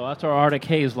 Yeah, that's our Arctic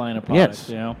Haze line of products.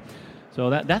 Yes. So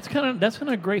that's kind of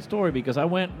a great story, because I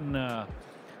went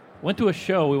to a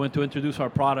show. We went to introduce our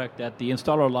product at the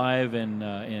Installer Live in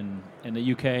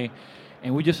the UK,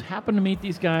 and we just happened to meet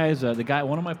these guys. The guy,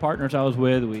 one of my partners I was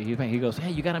with, he goes,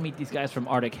 "Hey, you got to meet these guys from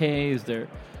Arctic Haze. They're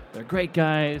great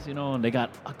guys, and they got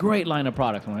a great line of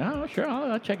products." I'm like, "Oh, sure,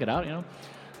 I'll check it out."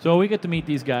 So we get to meet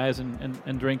these guys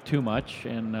and drink too much,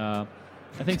 and I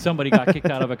think somebody got kicked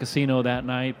out of a casino that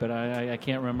night, but I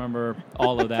can't remember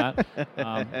all of that.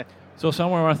 So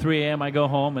somewhere around 3 a.m. I go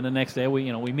home, and the next day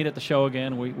we meet at the show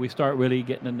again. We start really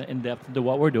getting in depth into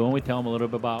what we're doing. We tell them a little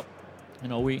bit about,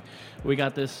 we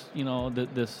got this,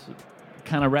 this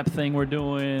kind of rep thing we're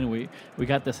doing. We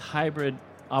got this hybrid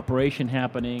operation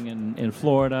happening in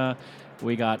Florida.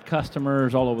 We got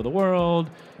customers all over the world,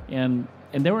 and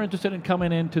and they were interested in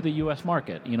coming into the U.S.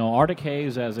 market. Arctic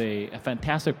Haze as a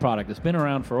fantastic product. It's been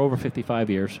around for over 55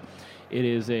 years.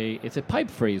 It's a pipe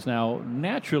freeze. Now,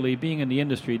 naturally, being in the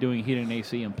industry, doing heating and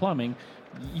AC and plumbing,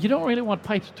 you don't really want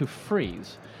pipes to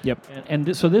freeze.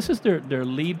 Yep. So this is their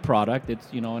lead product. It's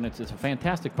it's a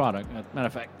fantastic product. Matter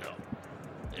of fact,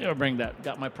 bring that.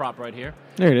 Got my prop right here.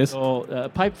 There it is. So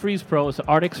Pipe Freeze Pro is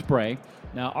Arctic Spray.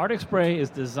 Now, Arctic Spray is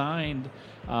designed.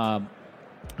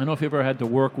 I don't know if you've ever had to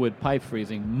work with pipe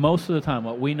freezing. Most of the time,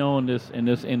 what we know in this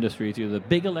industry is either the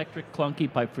big electric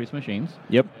clunky pipe freeze machines.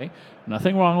 Yep. Okay,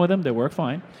 nothing wrong with them; they work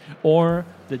fine. Or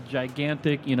the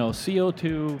gigantic,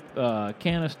 CO2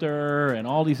 canister and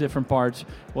all these different parts.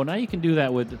 Well, now you can do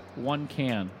that with one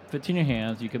can. Fits in your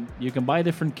hands. You can buy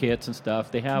different kits and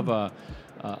stuff. They have a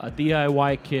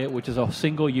DIY kit, which is a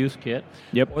single-use kit.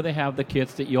 Yep. Or they have the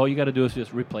kits that all you got to do is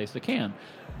just replace the can.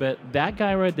 But that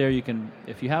guy right there,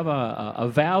 if you have a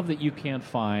valve that you can't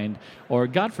find, or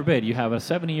God forbid, you have a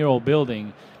 70-year-old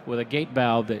building with a gate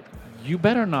valve that you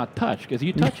better not touch, because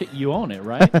you touch it, you own it,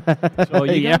 right? So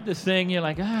you got this thing, you're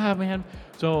like, man.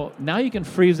 So now you can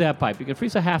freeze that pipe. You can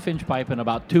freeze a half-inch pipe in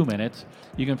about 2 minutes.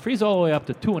 You can freeze all the way up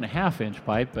to 2.5-inch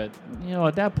pipe, but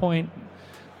at that point,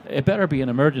 it better be an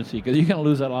emergency, because you're going to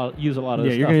use a lot of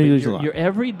this stuff. You're going to use a lot. Your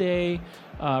everyday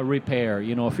repair,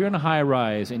 if you're in a high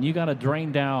rise and you got to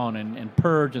drain down and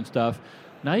purge and stuff,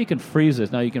 now you can freeze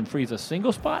this. Now you can freeze a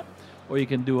single spot, or you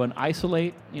can do an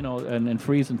isolate, and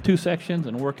freeze in 2 sections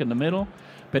and work in the middle.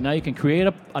 But now you can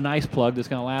create an ice plug that's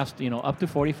going to last, up to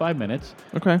 45 minutes.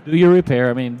 Okay. Do your repair.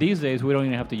 I mean, these days we don't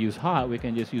even have to use hot. We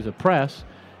can just use a press.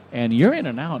 And you're in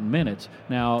and out in minutes.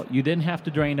 Now, you didn't have to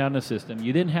drain down the system.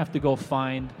 You didn't have to go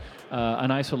find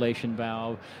an isolation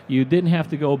valve. You didn't have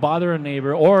to go bother a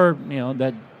neighbor or,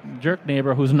 that jerk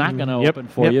neighbor who's not going to open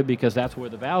for you because that's where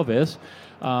the valve is.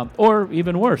 Or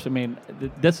even worse, I mean,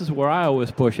 this is where I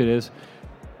always push it is,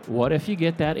 what if you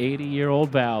get that 80-year-old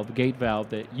valve, gate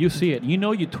valve, that you see it,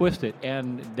 you twist it,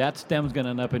 and that stem's going to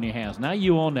end up in your hands. Now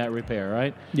you own that repair,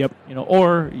 right? Yep.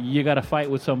 Or you got to fight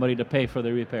with somebody to pay for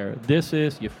the repair. This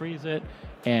is, you freeze it,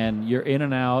 and you're in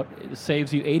and out. It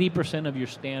saves you 80% of your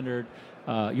standard,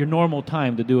 your normal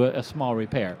time to do a small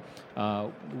repair.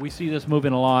 We see this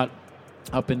moving a lot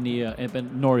up in the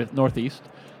northeast,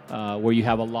 where you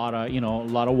have a lot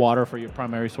of water for your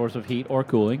primary source of heat or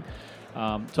cooling.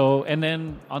 And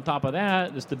then on top of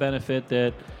that, it's the benefit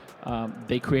that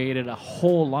they created a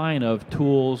whole line of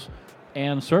tools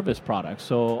and service products.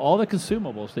 So all the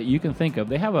consumables that you can think of,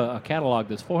 they have a catalog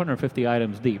that's 450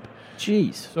 items deep.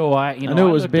 Jeez. So I knew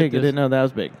it was big. I didn't know that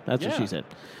was big. That's what she said.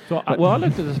 So I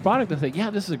looked at this product and said,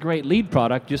 this is a great lead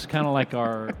product, just kind of like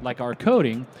our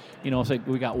coating. It's like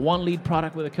we got one lead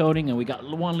product with a coating, and we got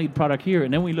one lead product here,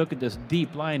 and then we look at this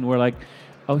deep line. We're like,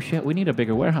 oh shit, we need a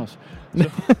bigger warehouse.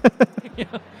 So,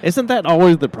 Isn't that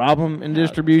always the problem in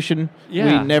distribution?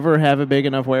 Yeah. We never have a big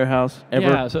enough warehouse ever.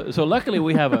 Yeah, so luckily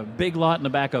we have a big lot in the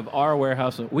back of our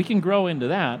warehouse. So we can grow into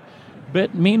that.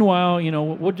 But meanwhile,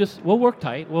 we'll work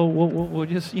tight. We'll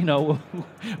just we'll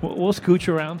scooch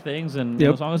around things, and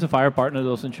as long as the fire partner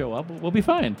doesn't show up, we'll be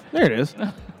fine. There it is.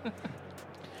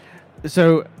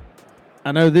 So,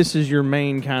 I know this is your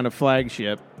main kind of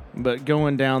flagship. But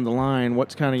going down the line,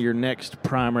 what's kind of your next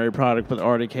primary product with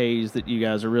Arctic Haze that you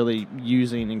guys are really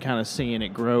using and kind of seeing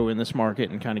it grow in this market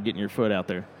and kind of getting your foot out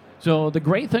there? So the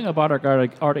great thing about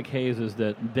Arctic Haze is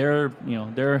that their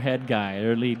head guy,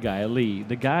 their lead guy, Lee,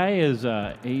 the guy is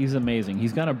he's amazing.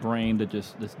 He's got a brain that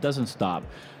just doesn't stop.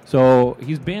 So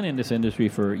he's been in this industry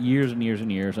for years and years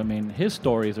and years. I mean, his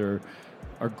stories are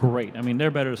great. I mean,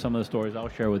 they're better than some of the stories I'll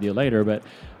share with you later. But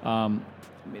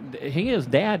his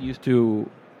dad used to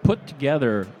put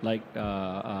together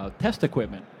test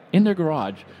equipment in their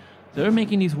garage. So they're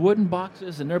making these wooden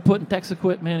boxes, and they're putting test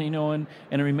equipment, and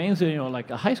it remains,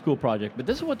 like a high school project. But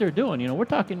this is what they're doing. We're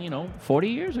talking, 40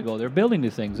 years ago. They're building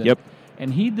these things.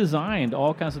 And he designed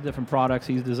all kinds of different products.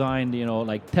 He's designed,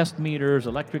 like test meters,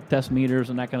 electric test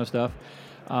meters, and that kind of stuff.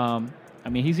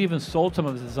 He's even sold some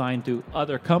of his design to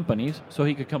other companies so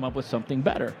he could come up with something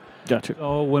better. Gotcha.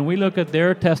 So when we look at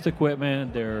their test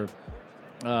equipment, they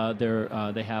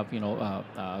have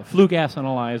flue gas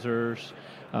analyzers,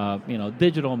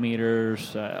 digital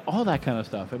meters, all that kind of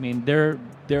stuff. I mean, they're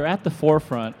at the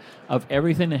forefront of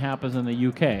everything that happens in the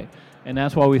UK, and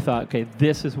that's why we thought, okay,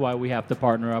 this is why we have to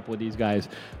partner up with these guys.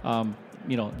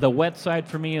 The wet side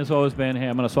for me has always been, hey,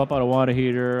 I'm going to swap out a water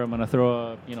heater, I'm going to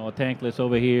throw a tankless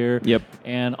over here. Yep.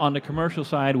 And on the commercial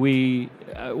side, when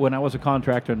I was a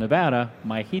contractor in Nevada,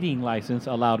 my heating license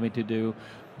allowed me to do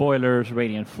boilers,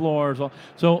 radiant floors.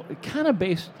 So kind of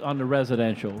based on the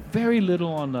residential, very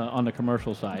little on the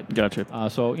commercial side. Gotcha.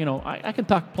 So I can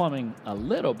talk plumbing a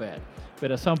little bit, but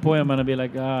at some point I'm going to be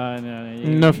like,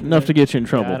 no, enough to get you in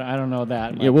trouble. I don't know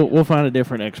that. Yeah, we'll find a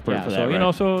different expert for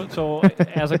that. So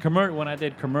as when I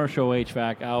did commercial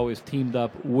HVAC, I always teamed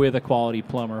up with a quality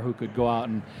plumber who could go out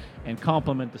and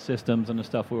complement the systems and the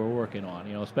stuff we were working on.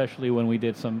 Especially when we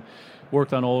did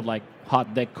worked on old like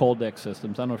hot deck, cold deck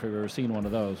systems. I don't know if you've ever seen one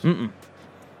of those. Mm-mm.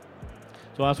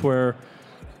 So that's where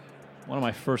one of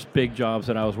my first big jobs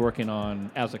that I was working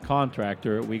on as a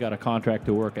contractor, we got a contract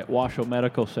to work at Washoe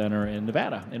Medical Center in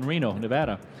Nevada, in Reno,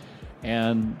 Nevada.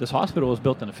 And this hospital was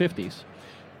built in the 50s.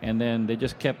 And then they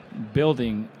just kept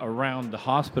building around the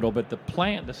hospital, but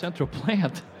the central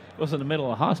plant was in the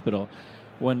middle of the hospital.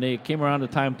 When they came around the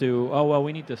time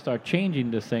we need to start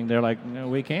changing this thing, they're like, no,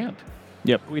 we can't.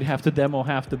 Yep. We'd have to demo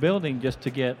half the building just to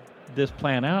get this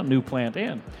plant out, new plant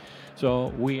in. So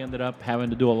we ended up having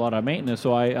to do a lot of maintenance.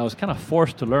 So I was kind of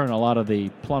forced to learn a lot of the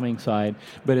plumbing side.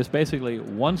 But it's basically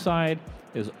one side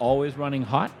is always running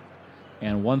hot,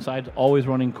 and one side's always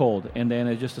running cold. And then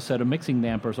it's just a set of mixing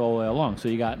dampers all the way along. So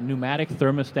you got pneumatic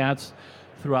thermostats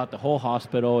throughout the whole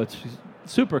hospital. It's a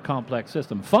super complex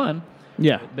system. Fun,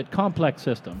 but complex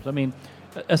systems. I mean,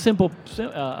 a simple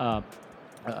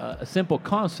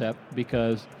concept,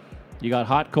 because you got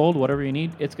hot, cold, whatever you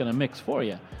need, it's going to mix for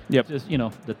you. Yep. It's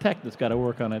just the tech that's got to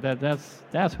work on it.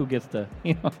 That's who gets to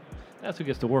that's who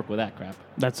gets to work with that crap.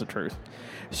 That's the truth.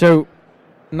 So,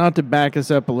 not to back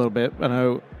us up a little bit, but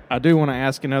I do want to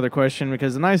ask another question,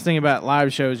 because the nice thing about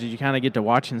live shows is you kind of get to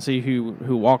watch and see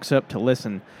who walks up to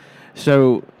listen.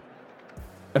 So,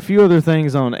 a few other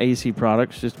things on AC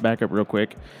products, just to back up real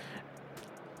quick.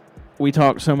 We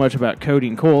talk so much about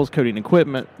coating coils, coating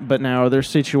equipment, but now are there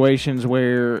situations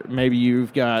where maybe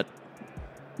you've got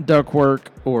ductwork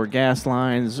or gas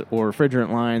lines or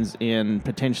refrigerant lines in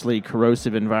potentially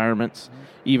corrosive environments,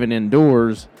 even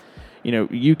indoors?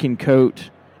 You can coat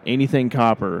anything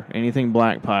copper, anything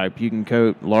black pipe. You can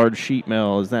coat large sheet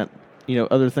metal. Is that,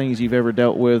 other things you've ever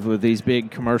dealt with these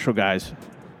big commercial guys?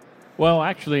 Well,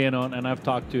 actually, and I've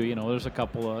talked to, there's a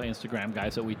couple of Instagram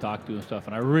guys that we talk to and stuff,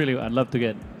 and I'd love to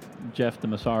get Jeff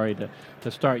Demasari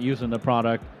to start using the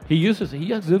product. He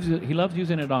loves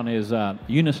using it on his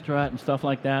Unistrut and stuff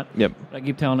like that. Yep. I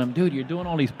keep telling him, dude, you're doing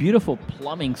all these beautiful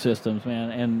plumbing systems,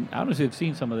 man, and I don't know if you've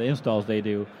seen some of the installs they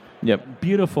do. Yep.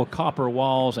 Beautiful copper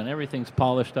walls and everything's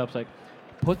polished up. It's like,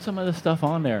 put some of this stuff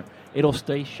on there. It'll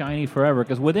stay shiny forever,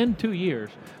 because within 2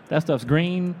 years, that stuff's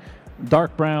green,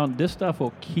 dark brown. This stuff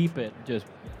will keep it just,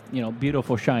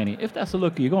 beautiful, shiny, if that's the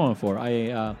look you're going for.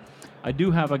 I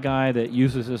do have a guy that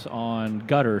uses this on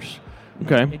gutters.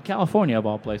 Okay. In California, of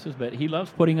all places, but he loves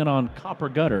putting it on copper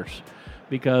gutters,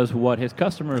 because what his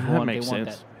customers want, they want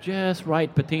that just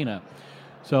right patina.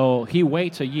 So he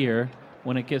waits a year.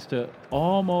 When it gets to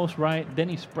almost right, then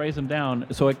he sprays them down.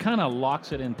 So it kind of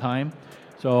locks it in time.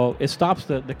 So it stops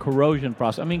the corrosion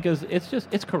process. I mean, because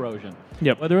it's corrosion.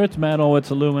 Yep. Whether it's metal, it's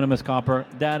aluminum, it's copper,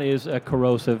 that is a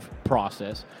corrosive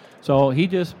process. So he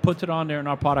just puts it on there, and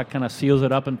our product kind of seals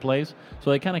it up in place.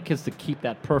 So it kind of gets to keep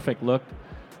that perfect look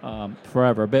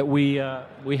forever. But we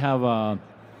have a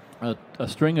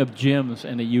string of gyms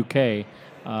in the UK,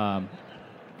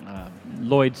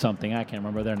 Lloyd something, I can't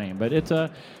remember their name, but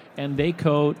and they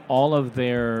coat all of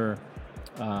their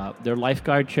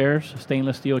lifeguard chairs,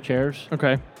 stainless steel chairs.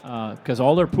 Okay. Because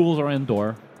all their pools are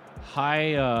indoor,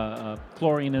 high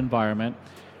chlorine environment,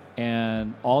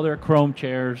 and all their chrome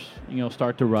chairs,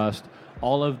 start to rust.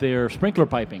 All of their sprinkler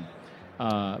piping,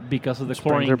 because of the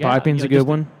chlorine gas. Sprinkler piping's a good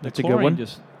one. That's a good one.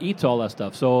 Just eats all that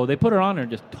stuff. So they put it on there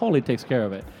and just totally takes care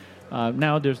of it.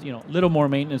 Now there's little more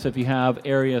maintenance if you have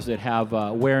areas that have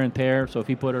wear and tear. So if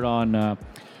you put it on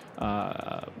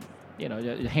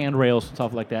handrails and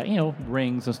stuff like that,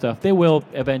 rings and stuff, they will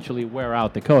eventually wear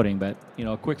out the coating, but,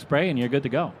 a quick spray and you're good to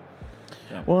go.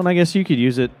 Yeah. Well, and I guess you could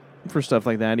use it for stuff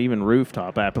like that, even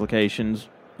rooftop applications.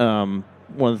 One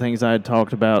of the things I had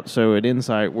talked about, so at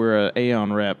Insight, we're an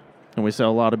Aon rep, and we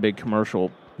sell a lot of big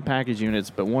commercial package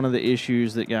units, but one of the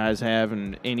issues that guys have,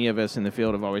 and any of us in the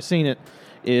field have always seen it,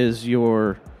 is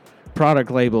your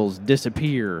product labels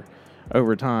disappear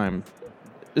over time.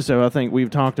 So I think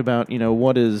we've talked about, I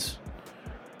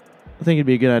think it'd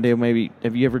be a good idea, maybe,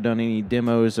 have you ever done any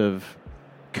demos of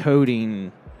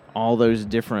coding all those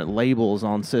different labels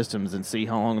on systems and see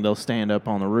how long they'll stand up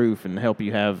on the roof and help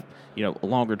you have, a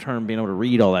longer term being able to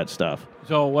read all that stuff?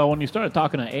 So, when you started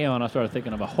talking to Aon, I started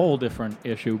thinking of a whole different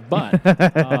issue, but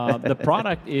the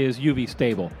product is UV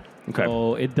stable. Okay.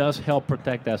 So it does help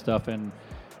protect that stuff, and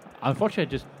unfortunately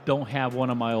I just don't have one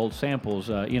of my old samples.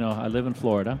 I live in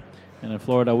Florida, And in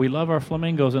Florida, we love our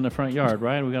flamingos in the front yard,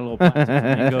 right? We got little plastic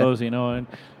flamingos,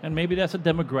 and maybe that's a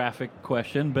demographic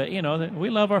question, but, we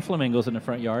love our flamingos in the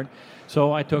front yard.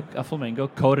 So I took a flamingo,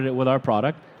 coated it with our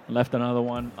product, left another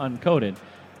one uncoated.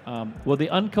 Well, the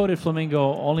uncoated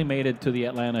flamingo only made it to the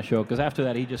Atlanta show because after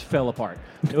that he just fell apart.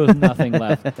 There was nothing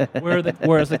left.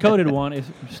 Whereas the coated one is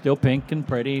still pink and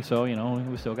pretty, so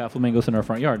we still got flamingos in our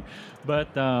front yard. But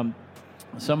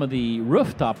some of the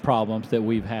rooftop problems that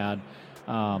we've had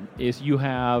is you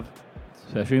have,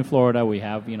 especially in Florida, we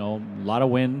have a lot of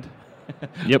wind,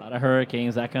 a lot of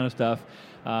hurricanes, that kind of stuff.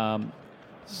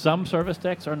 Some service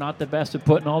techs are not the best at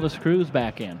putting all the screws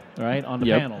back in, right, on the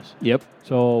panels. Yep.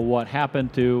 So what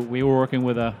happened we were working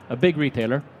with a big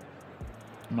retailer.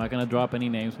 I'm not going to drop any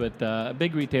names, but a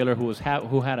big retailer who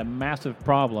had a massive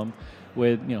problem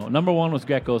with, number one was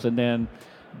geckos, and then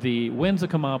the winds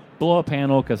would come up, blow a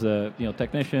panel because the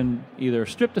technician either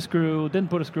stripped a screw, didn't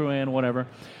put a screw in, whatever,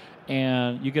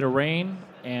 and you get a rain,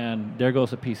 and there goes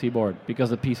the PC board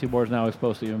because the PC board is now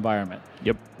exposed to the environment.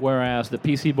 Yep. Whereas the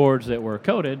PC boards that were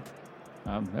coated,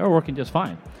 they were working just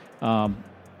fine.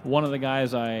 One of the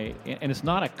guys and it's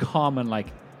not a common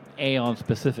Aeon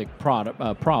specific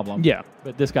problem. Yeah.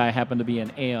 But this guy happened to be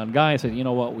an Aeon guy. Said,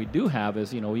 what we do have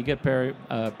is you get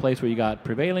a place where you got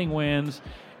prevailing winds,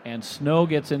 and snow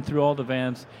gets in through all the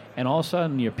vents, and all of a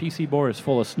sudden your PC board is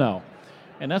full of snow.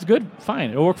 And that's good, fine.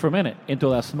 It'll work for a minute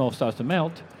until that snow starts to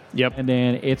melt. Yep. And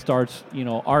then it starts,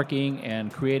 arcing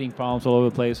and creating problems all over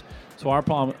the place. So our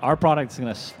product is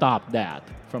going to stop that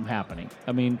from happening.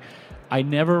 I mean, I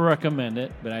never recommend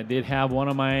it, but I did have one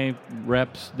of my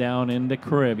reps down in the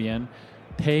Caribbean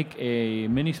take a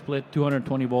mini split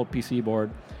 220 volt PC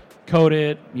board, coat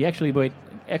it. He actually made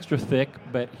extra thick,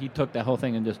 but he took that whole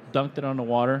thing and just dunked it on the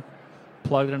water,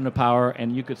 plugged it into power,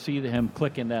 and you could see him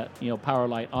clicking that power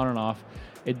light on and off.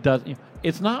 It does.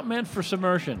 It's not meant for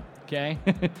submersion, okay?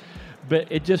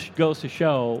 But it just goes to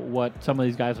show what some of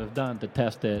these guys have done to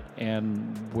test it,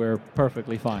 and we're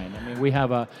perfectly fine. I mean, we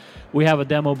have a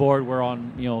demo board. We're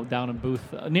on down in booth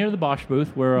near the Bosch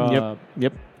booth. We're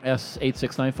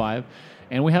S8695,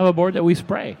 and we have a board that we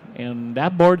spray, and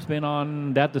that board's been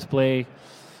on that display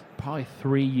probably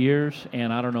 3 years,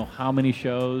 and I don't know how many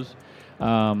shows.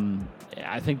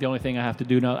 I think the only thing I have to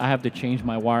do now, I have to change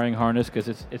my wiring harness because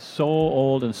it's so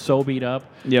old and so beat up.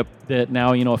 Yep. That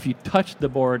now, if you touch the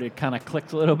board, it kind of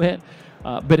clicks a little bit.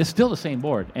 But it's still the same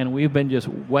board. And we've been just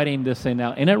wetting this thing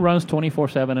out. And it runs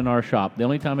 24/7 in our shop. The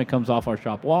only time it comes off our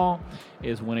shop wall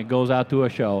is when it goes out to a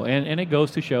show. And it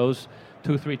goes to shows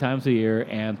 2-3 times a year.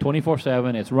 And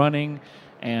 24/7, it's running.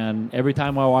 And every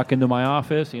time I walk into my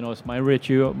office, it's my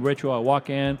ritual. I walk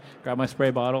in, grab my spray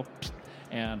bottle,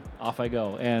 and off I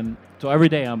go. And so every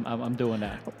day I'm doing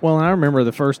that. Well, and I remember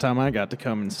the first time I got to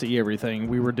come and see everything.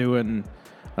 We were doing,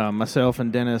 myself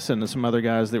and Dennis and some other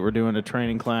guys that were doing a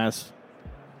training class.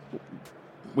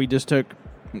 We just took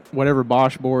whatever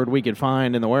Bosch board we could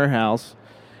find in the warehouse,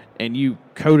 and you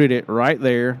coated it right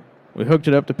there. We hooked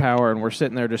it up to power, and we're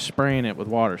sitting there just spraying it with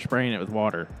water,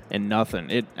 and nothing.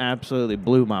 It absolutely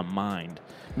blew my mind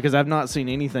because I've not seen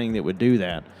anything that would do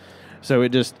that. So it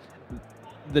just,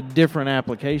 the different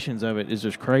applications of it is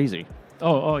just crazy.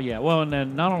 Oh yeah. Well, and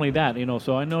then not only that,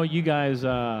 so I know you guys,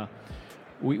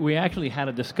 we actually had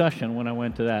a discussion when I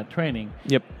went to that training.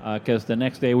 Yep. Because the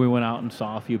next day we went out and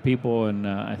saw a few people, and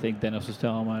I think Dennis was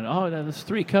telling me, that's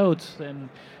 3 coats,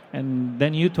 and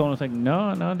then you told us,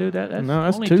 no, dude, that's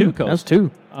only 2 coats. That's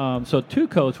 2. So 2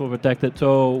 coats will protect it.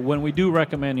 So when we do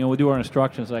recommend, we do our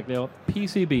instructions,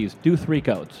 PCBs, do 3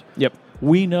 coats. Yep.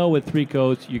 We know with 3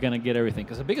 coats, you're going to get everything.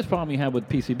 Because the biggest problem you have with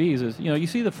PCBs is, you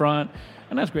see the front,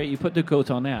 and that's great. You put 2 coats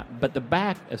on that. But the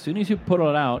back, as soon as you put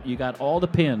it out, you got all the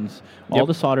pins, all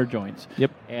the solder joints.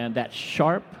 Yep. And that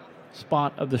sharp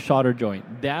spot of the solder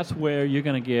joint, that's where you're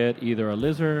going to get either a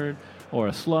lizard or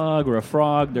a slug or a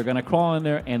frog. They're going to crawl in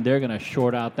there, and they're going to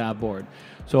short out that board.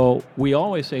 So we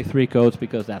always say 3 coats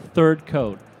because that 3rd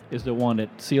coat is the one that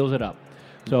seals it up.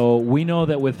 So we know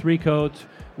that with 3 coats,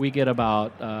 we get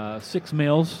about 6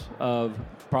 mils of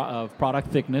product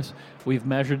thickness. We've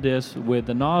measured this with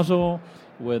the nozzle,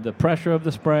 with the pressure of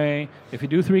the spray. If you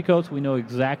do 3 coats, we know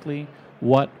exactly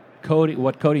what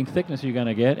coating thickness you're going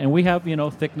to get. And we have,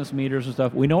 thickness meters and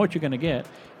stuff. We know what you're going to get,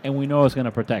 and we know it's going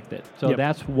to protect it. So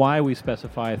that's why we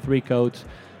specify 3 coats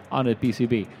on the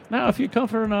PCB. Now, if you're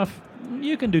comfortable enough,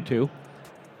 you can do 2.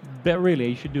 But really,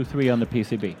 you should do 3 on the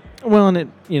PCB. Well, and it,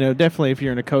 definitely if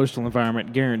you're in a coastal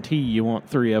environment, guarantee you want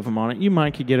 3 of them on it. You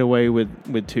might could get away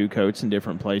with 2 coats in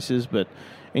different places,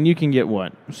 and you can get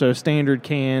what? So standard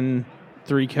can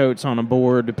 3 coats on a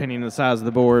board, depending on the size of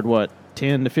the board,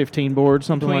 10 to 15 boards,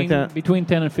 something like that? Between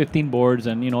 10 and 15 boards,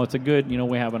 and it's a good,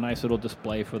 we have a nice little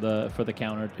display for the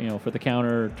counter, for the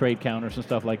counter, trade counters and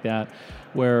stuff like that,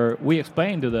 where we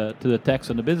explain to the techs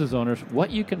and the business owners what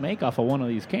you can make off of one of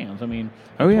these cans. I mean,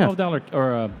 $12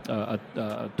 or a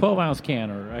 12-ounce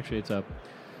can, or actually it's a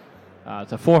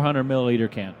 400 milliliter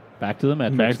can. Back to the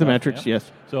metrics. Back to the metrics,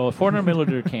 yes. So a 400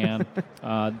 milliliter can,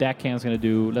 that can's going to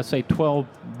do, let's say, 12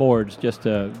 boards, just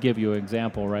to give you an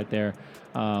example right there.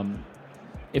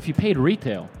 If you paid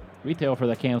retail for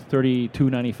that can is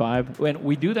 $32.95. And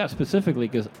we do that specifically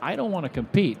because I don't want to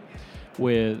compete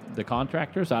with the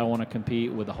contractors. I don't want to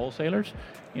compete with the wholesalers.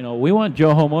 We want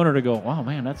Joe homeowner to go, wow,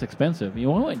 man, that's expensive. We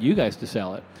want you guys to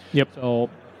sell it. Yep. So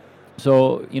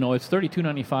it's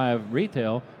 $32.95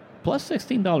 retail plus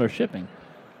 $16 shipping.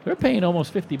 They're paying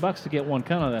almost $50 to get one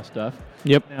can of that stuff.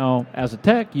 Yep. Now, as a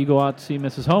tech, you go out to see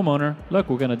Mrs. Homeowner. Look,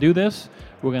 we're going to do this.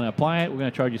 We're going to apply it. We're going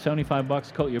to charge you $75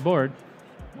 to coat your board.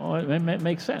 Well, it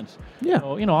makes sense. Yeah.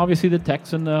 So, obviously the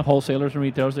techs and the wholesalers and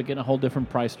retailers are getting a whole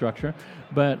different price structure.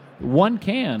 But one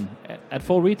can at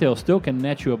full retail still can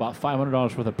net you about $500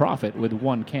 worth of profit with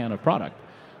one can of product.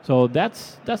 So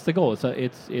that's the goal.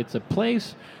 It's a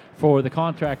place for the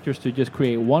contractors to just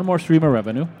create one more stream of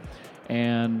revenue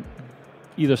and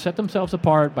either set themselves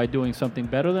apart by doing something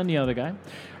better than the other guy,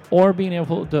 or being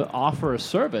able to offer a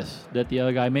service that the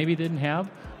other guy maybe didn't have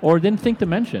or didn't think to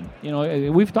mention.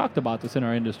 We've talked about this in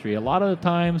our industry. A lot of the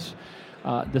times,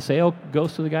 the sale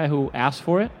goes to the guy who asked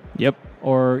for it. Yep.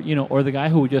 Or the guy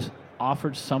who just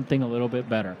offered something a little bit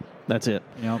better. That's it.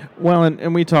 Well,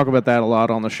 and we talk about that a lot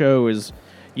on the show, is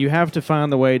you have to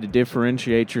find the way to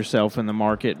differentiate yourself in the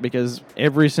market, because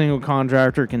every single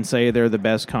contractor can say they're the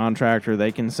best contractor.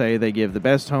 They can say they give the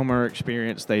best homeowner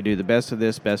experience. They do the best of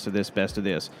this, best of this, best of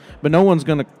this. But no one's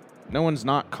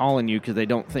not calling you because they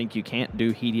don't think you can't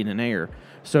do heating and air.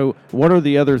 So what are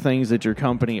the other things that your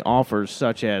company offers,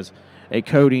 such as a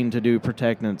coating to do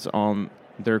protectants on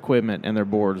their equipment and their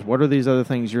boards? What are these other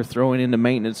things you're throwing into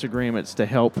maintenance agreements to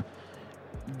help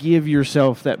give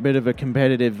yourself that bit of a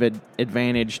competitive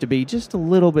advantage to be just a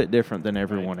little bit different than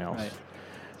everyone else? Right.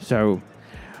 So,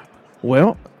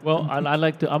 well, I'm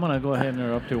going to go ahead and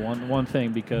interrupt to one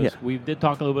thing, because we did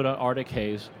talk a little bit about Arctic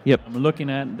Haze. Yep. I'm looking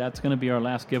at, that's going to be our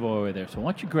last giveaway over there. So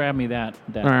why don't you grab me that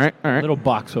all right. little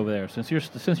box over there. Since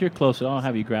you're closer, I'll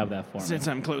have you grab that for me. Since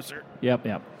I'm closer.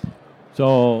 Yep.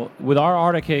 So with our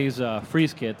Arctic Haze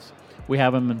freeze kits, we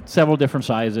have them in several different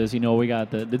sizes. We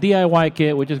got the DIY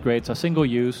kit, which is great. It's a single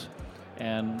use,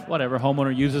 and whatever,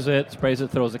 homeowner uses it, sprays it,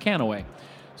 throws the can away.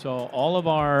 So all of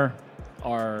our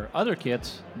other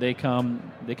kits, they come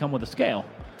with a scale,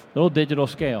 little digital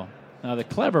scale. Now the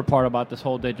clever part about this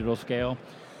whole digital scale,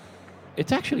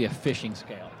 it's actually a fishing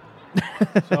scale.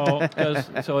 So it does,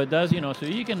 so it's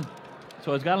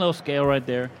got a little scale right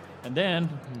there, and then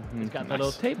it's got the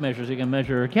little tape measures. You can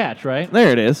measure a catch, right?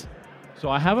 There it is. So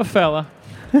I have a fella.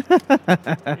 He's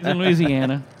in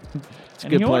Louisiana.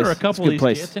 And he ordered a couple of these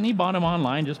kits, and he bought them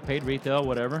online, just paid retail,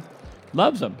 whatever.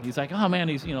 Loves them. He's like, oh, man,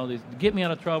 these get me out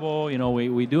of trouble.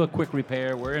 We do a quick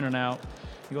repair. We're in and out.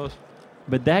 He goes,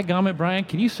 but dadgummit, Brian,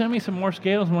 can you send me some more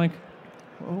scales? I'm like,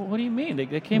 well, what do you mean?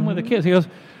 They came with the kits. He goes,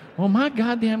 well, my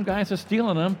goddamn guys are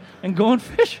stealing them and going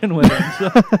fishing with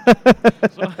them.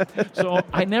 So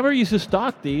I never used to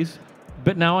stock these,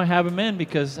 but now I have them in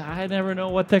because I never know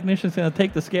what technician's going to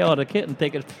take the scale out of the kit and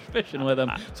take it fishing with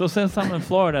them. So since I'm in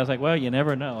Florida, I was like, well, you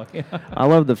never know. I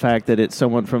love the fact that it's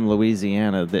someone from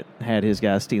Louisiana that had his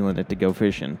guy stealing it to go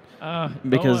fishing.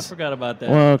 Because I forgot about that.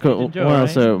 Well, cool. Joe, right?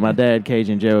 So my dad,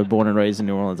 Cajun Joe, born and raised in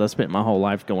New Orleans. I spent my whole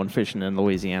life going fishing in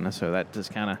Louisiana, so that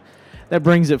just that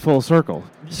brings it full circle.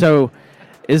 So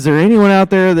is there anyone out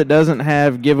there that doesn't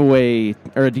have giveaway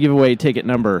ticket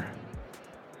number?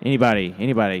 Anybody,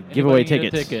 giveaway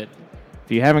tickets. Ticket.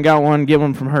 If you haven't got one, get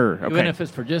one from her. Okay. Even if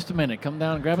it's for just a minute, come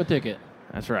down and grab a ticket.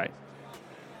 That's right.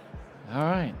 All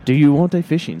right. Do you want a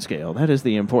fishing scale? That is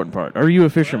the important part. Are you a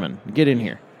fisherman? Get in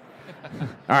here. All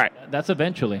right. That's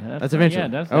eventually. That's eventually. Yeah,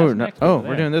 that's no. next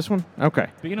We're doing this one? Okay.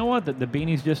 But you know what? The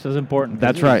beanie's just as important.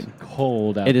 That's right. It's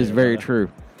cold out there. It is very true.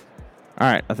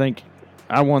 All right. I think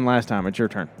I won last time. It's your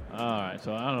turn. All right.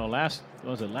 So I don't know.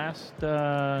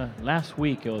 Last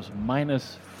week it was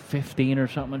minus 15 or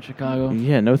something in Chicago.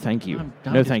 Yeah. No, thank you.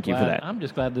 Thank you for that. I'm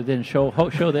just glad the show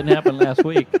didn't happen last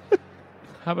week.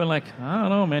 I've been like, I don't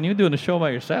know, man. You're doing the show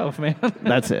by yourself, man.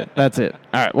 That's it. All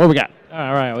right. What we got?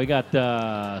 All right. We got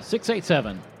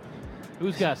 687.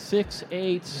 Who's got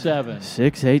 687?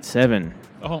 687.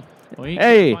 Oh. Well,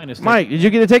 hey, Mike, did you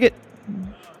get a ticket?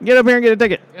 Get up here and get a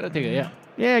ticket. Get a ticket, yeah.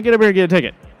 Yeah, get up here and get a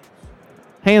ticket.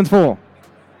 Hands full.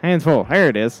 There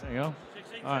it is. There you go.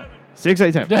 All right.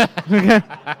 687. Okay.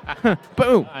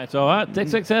 Boom. All right, so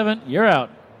 667, you're out.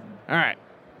 All right.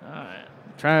 All right.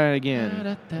 Try it again. All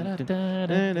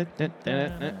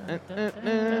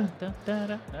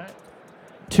right.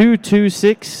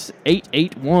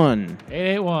 226881.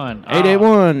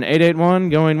 881. 881.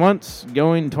 Going once,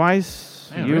 going twice.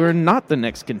 Man, You really? are not the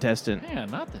next contestant Yeah,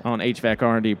 not that. on HVAC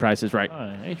R&D Price is Right. All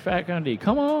right, HVAC R&D,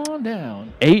 come on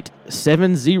down.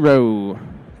 870.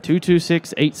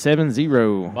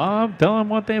 226870. Bob, tell them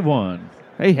what they won.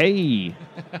 Hey.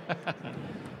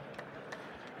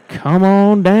 Come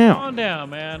on Come down. on down,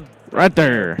 man. Right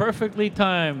there. Perfectly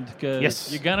timed, because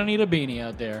Yes. you're going to need a beanie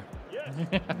out there.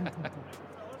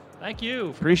 Thank you.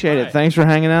 Appreciate All it. right. Thanks for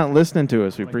hanging out and listening to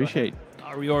us. We Go ahead. appreciate it.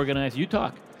 I'll reorganize. You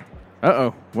talk.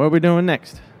 Uh-oh. What are we doing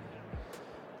next?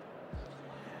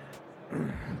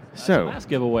 So, Last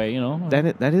giveaway,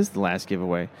 that is the last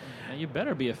giveaway. Now, you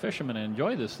better be a fisherman and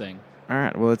enjoy this thing. All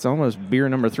right. Well, it's almost beer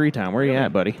number 3 time. Where you Really?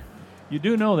 at, buddy? You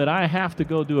do know that I have to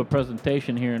go do a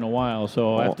presentation here in a while,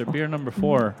 so Oh. after beer number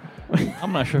 4,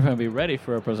 I'm not sure if I'm going to be ready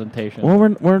for a presentation. Well,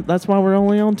 we're that's why we're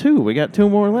only on 2. We got 2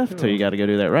 more left, so you got to go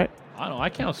do that, right? I don't know. I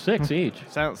count 6 each.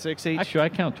 Sound 6 each. Actually, I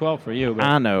count 12 for you. But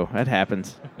I know that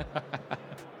happens.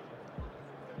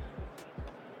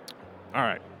 All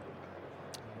right.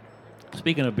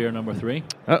 speaking of beer number 3,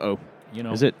 Uh-oh.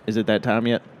 Is it that time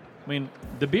yet? I mean,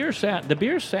 the beer sat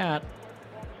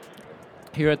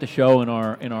here at the show in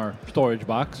our storage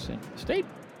box and stayed.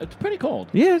 It's pretty cold.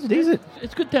 Yeah, it's decent.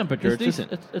 It's good temperature. It's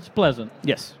decent. It's pleasant.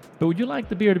 Yes. But would you like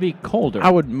the beer to be colder? I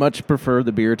would much prefer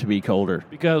the beer to be colder.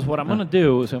 Because what I'm going to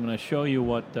do is I'm going to show you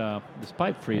what this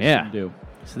pipe freeze Yeah. can do.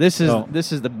 So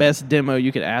this is the best demo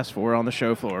you could ask for on the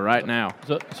show floor right now.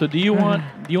 So do you want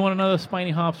another Spiny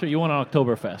Hops or you want an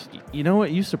Oktoberfest? You know what?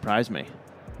 You surprised me.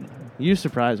 You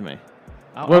surprised me.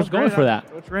 I was going for that.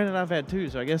 Well, granted, I've had 2,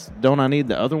 so I guess don't I need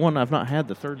the other one? I've not had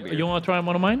the third beer. You want to try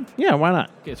one of mine? Yeah, why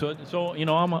not? Okay, so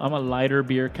I'm a lighter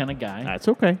beer kind of guy. That's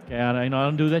okay. Yeah, I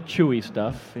don't do that chewy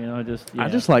stuff. I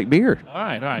just like beer. All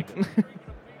right.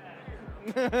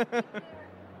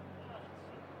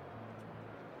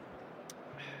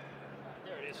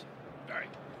 There it is. All right.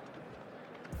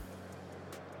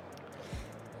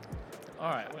 All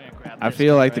right, we're gonna grab I this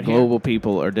feel guy like the right here. global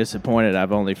people are disappointed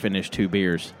I've only finished 2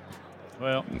 beers.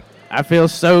 Well, I feel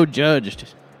so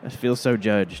judged.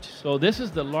 so this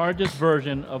is the largest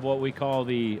version of what we call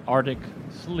the Arctic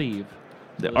sleeve.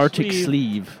 So The Arctic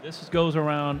sleeve. This goes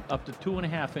around up to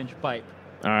 2.5-inch pipe.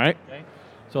 All right. Okay.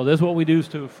 So this is what we do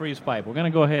to freeze pipe. We're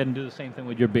going to go ahead and do the same thing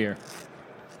with your beer.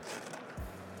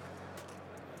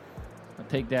 I'll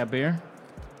take that beer,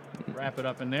 wrap it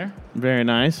up in there. Very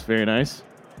nice. Very nice.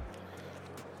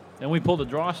 Then we pull the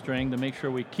drawstring to make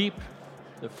sure we keep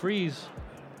the freeze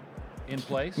in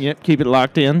place. Yep. Keep it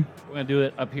locked in. We're going to do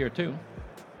it up here too.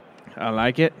 I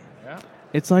like it. Yeah.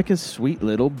 It's like a sweet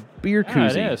little beer Yeah, koozie.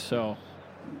 it is. So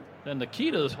then the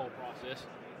key to this whole process,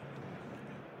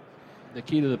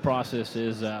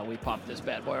 is we pop this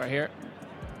bad boy right here.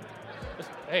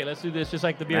 Hey, let's do this just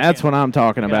like the beer That's can. what I'm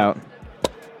talking Yeah. about.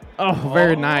 Oh,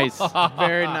 very Oh. nice.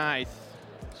 Very nice.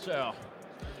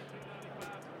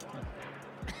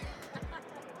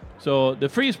 So the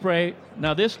freeze spray.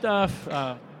 Now this stuff,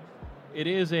 it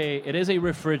is a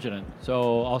refrigerant.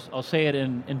 So I'll say it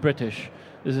in British.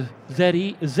 This is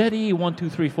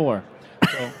ZE1234.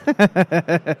 So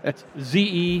it's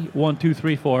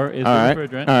ZE1234 is All the right.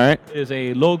 refrigerant. All right. It is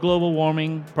a low global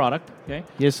warming product. Okay.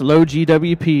 Yes, low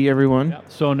GWP, everyone. Yeah.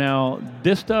 So now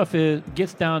this stuff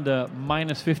gets down to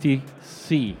minus 50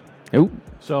 C. Oh,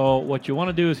 So what you want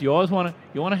to do is you always want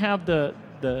to have the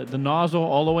nozzle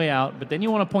all the way out, but then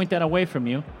you want to point that away from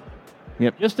you.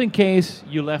 Yep. Just in case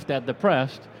you left that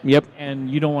depressed. Yep. And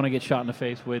you don't want to get shot in the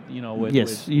face with.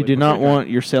 Yes, you with do not refrigerant. want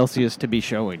your Celsius to be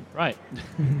showing. Right.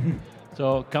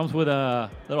 So it comes with a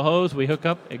little hose. We hook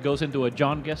up. It goes into a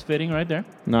John Guest fitting right there.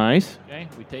 Nice. Okay.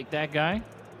 We take that guy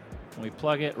and we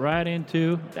plug it right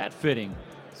into that fitting.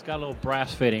 It's got a little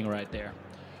brass fitting right there.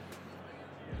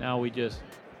 Now we just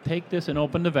take this and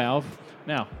open the valve.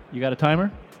 Now, you got a timer?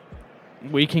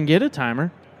 We can get a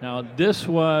timer. Now, this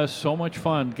was so much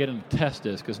fun getting to test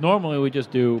this because normally we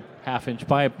just do half-inch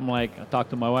pipe. I talk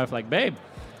to my wife like, babe,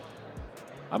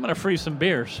 I'm going to freeze some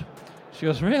beers. She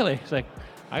goes, really? It's like,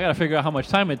 I got to figure out how much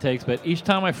time it takes, but each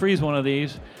time I freeze one of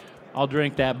these, I'll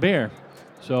drink that beer.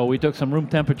 So we took some room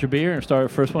temperature beer and started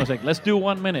first one. It's like, let's do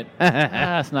 1 minute.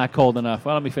 It's not cold enough.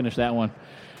 Well, let me finish that one.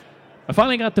 I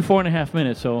finally got to 4.5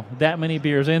 minutes, so that many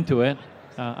beers into it,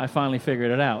 I finally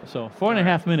figured it out. So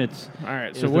 4.5 minutes All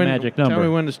right. is So the when, magic number. Tell me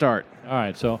when to start. All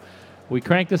right, so we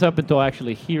crank this up until I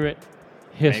actually hear it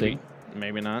hissing.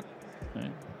 Maybe not. All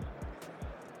right.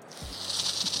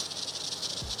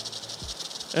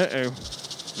 Uh-oh.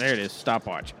 There it is.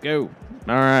 Stopwatch. Go.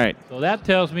 All right. So that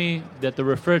tells me that the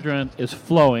refrigerant is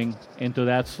flowing into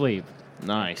that sleeve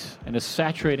Nice. and is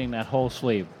saturating that whole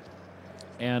sleeve.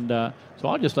 And so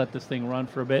I'll just let this thing run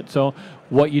for a bit. So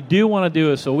what you do want to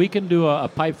do is, so we can do a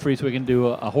pipe freeze, we can do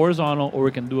a horizontal or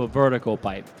we can do a vertical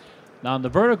pipe. Now, in the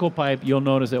vertical pipe, you'll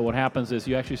notice that what happens is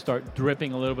you actually start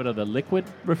dripping a little bit of the liquid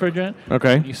refrigerant.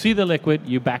 Okay. You see the liquid,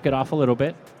 you back it off a little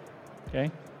bit,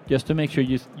 okay, just to make sure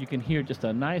you can hear just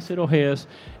a nice little hiss.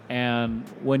 And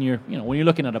when you're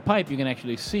looking at a pipe, you can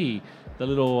actually see the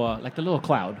little like the little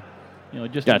cloud,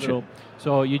 just Gotcha. a little.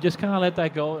 So you just kind of let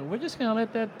that go, and we're just gonna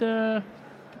let that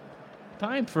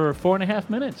time for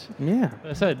 4.5 minutes. Yeah. Like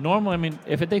I said, normally, I mean,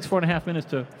 if it takes 4.5 minutes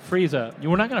to freeze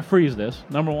we're not going to freeze this.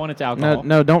 Number one, it's alcohol.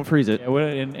 No, don't freeze it. Yeah,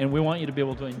 and we want you to be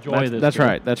able to enjoy this. That's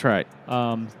right. That's right.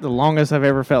 The longest I've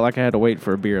ever felt like I had to wait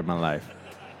for a beer in my life.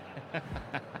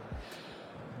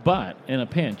 But in a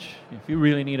pinch, if you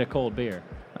really need a cold beer.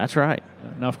 That's right.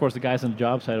 Now, of course, the guys on the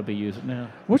job site will be using now.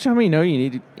 Which, I mean, no, you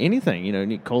need anything. You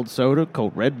need cold soda,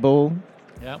 cold Red Bull.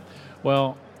 Yeah.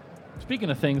 Well, speaking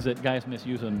of things that guys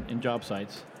misuse in job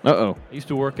sites, Uh-oh. I used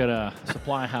to work at a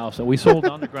supply house, and we sold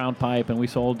underground pipe, and we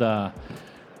sold the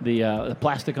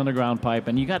plastic underground pipe,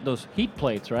 and you got those heat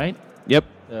plates, right? Yep.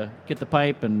 Get the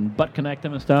pipe and butt connect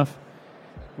them and stuff.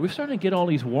 We're starting to get all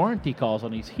these warranty calls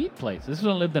on these heat plates. This is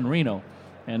when I lived in Reno,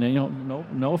 and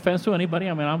no offense to anybody.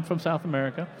 I mean, I'm from South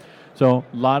America, so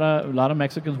a lot of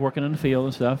Mexicans working in the field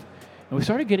and stuff. And we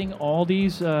started getting all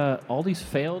these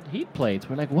failed heat plates.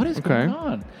 We're like, what is going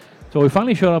on? So we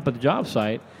finally showed up at the job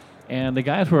site, and the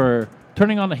guys were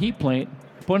turning on the heat plate,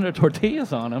 putting their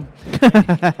tortillas on them,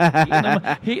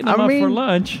 heating them up for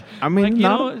lunch. I mean,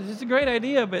 it's a great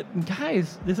idea, but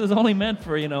guys, this is only meant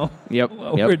for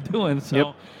what we're doing.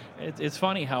 So it's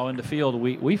funny how in the field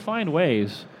we find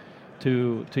ways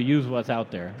to use what's out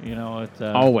there. It's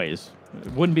always.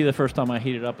 It wouldn't be the first time I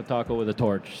heated up a taco with a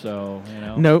torch. So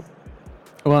Nope.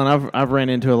 Well, and I've ran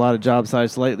into a lot of job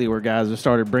sites lately where guys have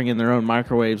started bringing their own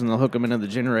microwaves and they'll hook them into the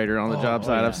generator on the job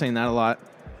site. Yeah. I've seen that a lot.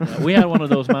 We had one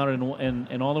of those mounted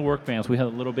in all the work vans. We had a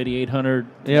little bitty 800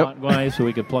 watt guys so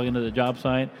we could plug into the job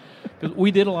site. Because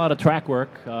we did a lot of track work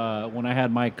when I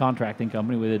had my contracting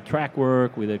company. We did track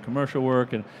work, we did commercial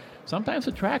work, and sometimes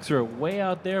the tracks are way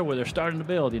out there where they're starting to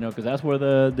build, because that's where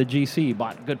the GC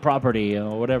bought good property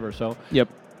or whatever. So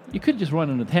you couldn't just run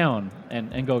into town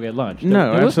and go get lunch. There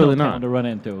absolutely was no not. town to run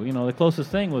into. The closest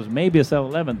thing was maybe a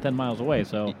 7-Eleven 10 miles away.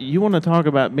 So you want to talk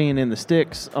about being in the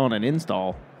sticks on an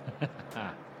install.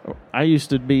 I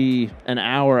used to be an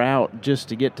hour out just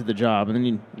to get to the job, and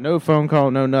then no phone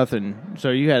call, no nothing. So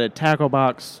you had a tackle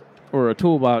box or a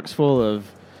toolbox full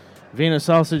of Vienna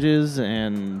sausages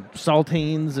and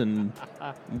saltines and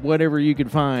whatever you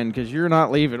could find, because you're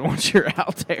not leaving once you're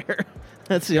out there.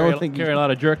 That's the only thing. Carry a lot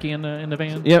of jerky in the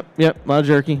van. Yep, a lot of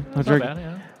jerky. Not bad,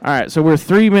 yeah. All right, so we're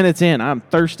 3 minutes in. I'm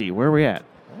thirsty. Where are we at?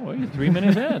 Oh, you're 3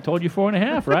 minutes in. I told you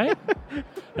 4.5, right?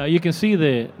 Now you can see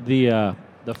the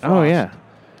frost. Oh yeah.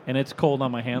 And it's cold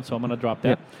on my hand, so I'm going to drop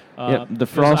that. The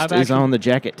frost is on the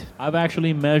jacket. I've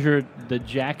actually measured the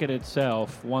jacket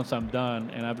itself once I'm done,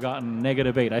 and I've gotten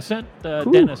 -8. I sent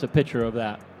Dennis a picture of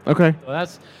that. Okay. So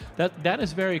that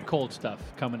is very cold stuff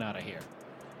coming out of here.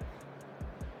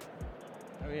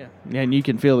 Oh yeah. And you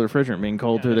can feel the refrigerant being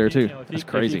cold through there too. That's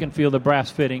crazy. You can feel the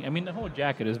brass fitting. I mean, the whole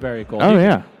jacket is very cold. Oh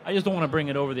yeah. I just don't want to bring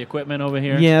it over the equipment over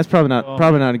here. Yeah, that's probably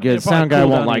not a good. Sound guy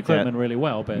won't like that. Really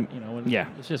well, but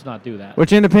let's just not do that.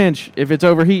 Which in a pinch, if it's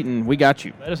overheating, we got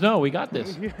you. Let us know. We got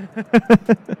this.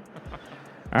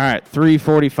 All right,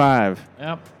 3:45.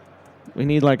 Yep. We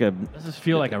need like a. Does this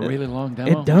feel like a really long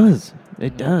demo? It does.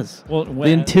 It does. Well,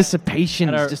 the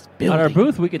anticipation is just building. At our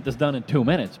booth, we get this done in 2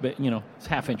 minutes, but it's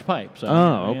 1/2-inch pipe. So,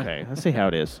 okay. Let's see how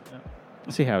it is.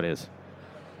 Let's see how it is.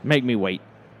 Make me wait.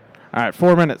 All right,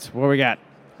 4 minutes. What we got?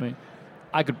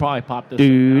 I could probably pop this.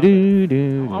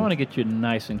 I want to get you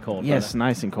nice and cold. Yes, brother.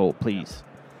 Nice and cold, please.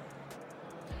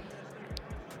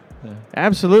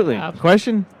 Absolutely.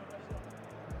 Question?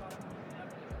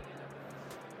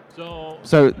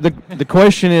 So the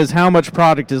question is, how much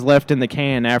product is left in the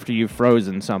can after you've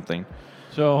frozen something?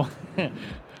 So,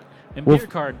 in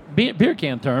beer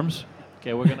can terms,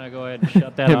 okay, we're gonna go ahead and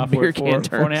shut that off for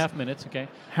 4.5 minutes. Okay.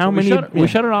 We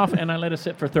shut it off, and I let it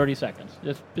sit for 30 seconds.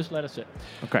 Just let it sit.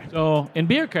 Okay. So in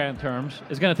beer can terms,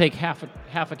 it's gonna take half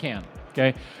a can.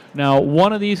 Okay. Now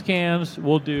one of these cans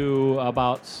will do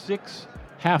about 6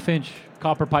 1/2-inch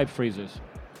copper pipe freezers.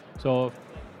 So,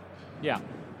 yeah.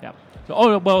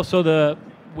 So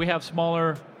we have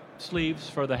smaller sleeves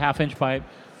for the 1/2-inch pipe,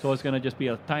 so it's going to just be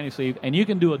a tiny sleeve, and you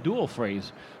can do a dual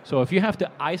freeze. So if you have to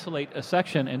isolate a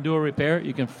section and do a repair,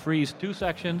 you can freeze 2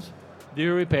 sections do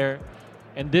your repair.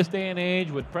 In this day and age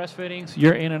with press fittings,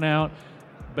 you're in and out.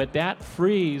 But that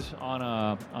freeze on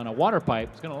a water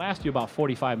pipe is going to last you about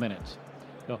 45 minutes.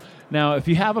 So now, if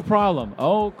you have a problem,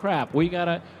 oh crap, we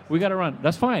gotta run.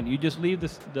 That's fine. You just leave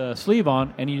the sleeve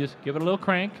on and you just give it a little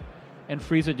crank and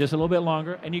freeze it just a little bit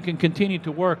longer, and you can continue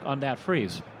to work on that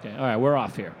freeze. Okay, all right, we're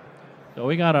off here. So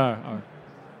we got our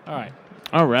all right.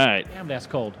 All right. Damn, that's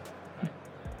cold.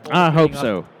 I hope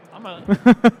so. I'm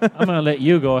gonna let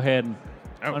you go ahead and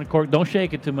uncork. Don't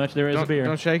shake it too much. There is a beer.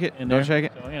 Don't shake it. In there. Don't shake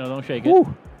it. So, don't shake it.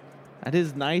 Woo. That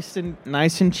is nice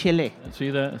and chilly.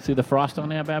 See the frost on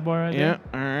that bad boy right Yeah.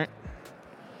 there? All right.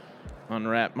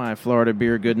 Unwrap my Florida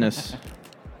beer goodness.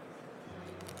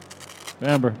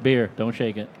 Remember, beer. Don't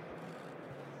shake it.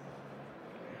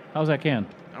 How's that can?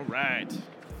 All right.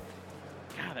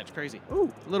 God, that's crazy.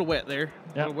 Ooh, a little wet there.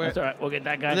 Yeah, little wet. that's all right. We'll get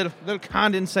that guy. Little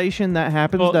condensation that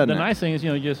happens, Well, doesn't the it? nice thing is,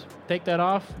 you just take that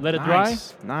off, let it dry,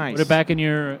 Nice. put it back in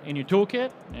your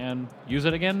toolkit, and use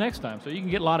it again next time. So you can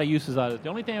get a lot of uses out of it. The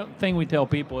only thing we tell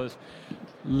people is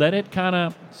let it kind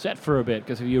of set for a bit,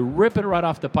 because if you rip it right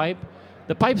off the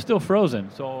pipe's still frozen,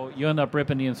 so you end up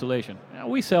ripping the insulation. Now,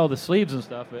 we sell the sleeves and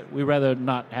stuff, but we'd rather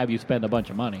not have you spend a bunch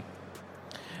of money.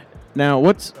 Now,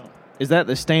 is that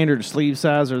the standard sleeve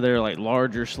size, or are there like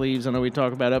larger sleeves? I know we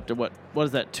talk about up to what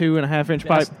is that, 2.5-inch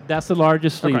pipe? That's the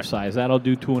largest sleeve Okay. size. That'll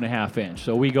do 2.5 inch.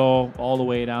 So we go all the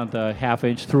way down to 1/2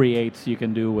 inch, 3/8 you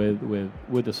can do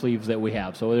with the sleeves that we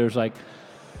have. So there's like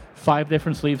 5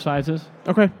 different sleeve sizes.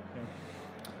 Okay.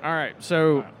 All right.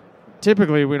 So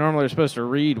typically we normally are supposed to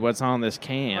read what's on this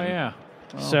can. Oh yeah.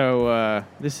 Well, So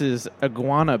this is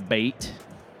iguana bait.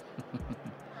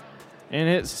 And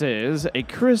it says, a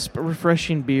crisp,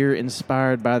 refreshing beer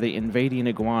inspired by the invading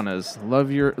iguanas.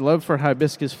 Love for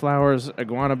hibiscus flowers.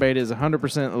 Iguana bait is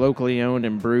 100% locally owned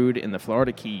and brewed in the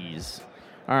Florida Keys.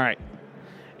 All right.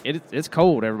 It's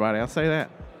cold, everybody. I'll say that.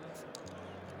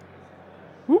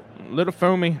 Whoop, a little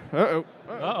foamy. Uh-oh.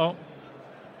 Uh-oh.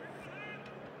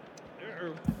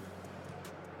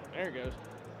 There it goes.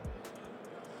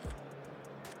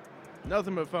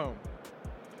 Nothing but foam.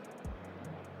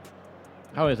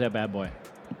 How is that bad boy?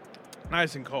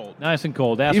 Nice and cold. Nice and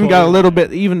cold. That's Even what got we-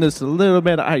 just a little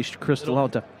bit of ice crystal on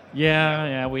top.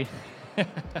 Yeah, we.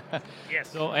 Yes.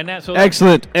 So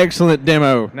Excellent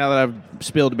demo. Now that I've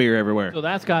spilled beer everywhere. So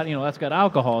that's got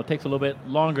alcohol. It takes a little bit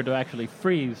longer to actually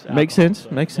freeze. Makes alcohol.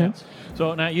 sense. Makes sense.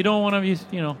 So now you don't want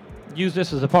to use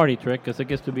this as a party trick, because it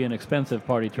gets to be an expensive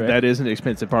party trick. That is an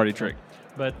expensive party trick.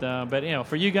 But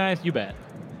for you guys, you bet.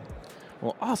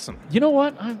 Well, awesome. You know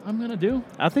what I'm gonna do?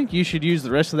 I think you should use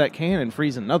the rest of that can and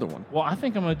freeze another one. Well, I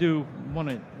think I'm gonna do one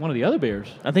of the other beers.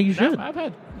 I think you should. I've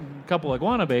had a couple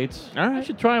iguana baits. All right. I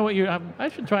should try I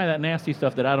should try that nasty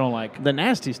stuff that I don't like. The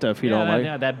nasty stuff you don't like.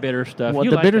 Yeah, that bitter stuff. What,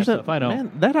 You the like bitter that stuff? I don't.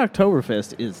 Man, that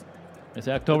Oktoberfest is Is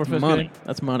Oktoberfest money. good?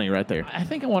 That's money right there. I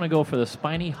think I want to go for the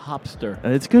spiny hopster.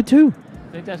 It's good too.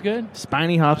 Think that's good?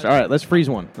 Spiny hops. All right, let's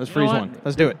freeze one. Let's You know freeze what? one.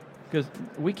 Let's do it. Because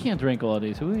we can't drink all of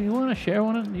these. You want to share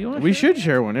one? We should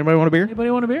share one. Anybody want a beer? Anybody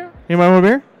want a beer? Anybody want a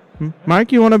beer?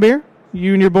 Mike, you want a beer?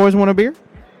 You and your boys want a beer?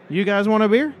 You guys want a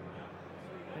beer?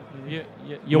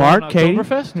 You Mark, want an Katie?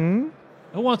 Oktoberfest? Hmm?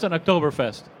 Who wants an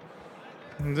Oktoberfest?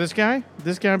 This guy?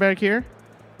 This guy back here?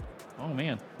 Oh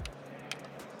man,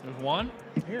 there's one.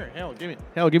 Here,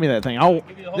 give me that thing. I'll,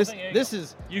 Give you the whole this thing. There you this go.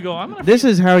 is You go. I'm gonna. this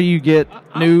is how you get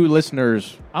new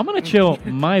listeners. I'm gonna chill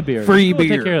my beer. Free You go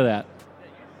beer. Take care of that.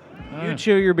 You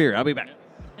chill your beer. I'll be back.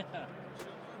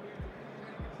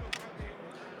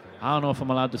 I don't know if I'm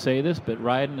allowed to say this, but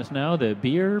riding us now the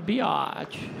beer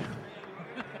biatch.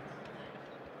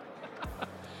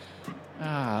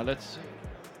 Let's see.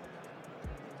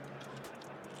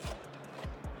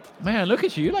 Man, look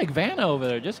at you. You're like Vanna over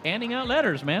there, just handing out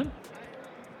letters, man.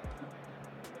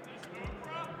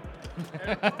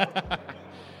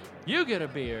 You get a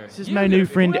beer. This is You my get a new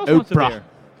beer. friend, Who else wants a Oprah. beer?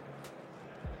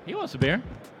 He wants a beer.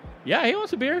 Yeah, he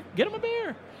wants a beer. Get him a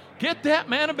beer. Get that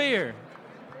man a beer.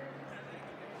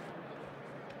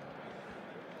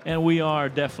 And we are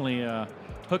definitely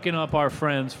hooking up our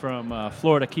friends from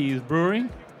Florida Keys Brewing.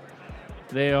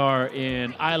 They are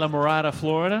in Isla Morada,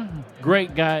 Florida.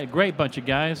 Great guy, great bunch of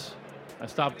guys. I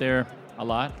stopped there a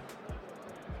lot.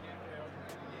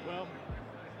 Well,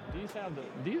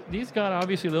 these got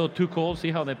obviously a little too cold.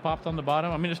 See how they popped on the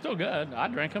bottom? I mean, they're still good. I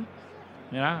drink them.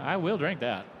 Yeah, I will drink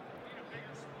that.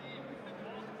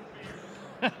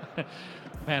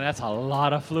 Man, that's a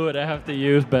lot of fluid I have to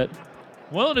use, but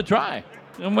willing to try.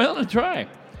 I'm willing to try.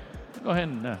 Go ahead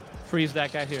and freeze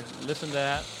that guy here. Listen to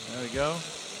that. There we go.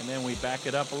 And then we back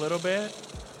it up a little bit.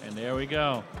 And there we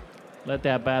go. Let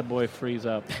that bad boy freeze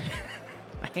up.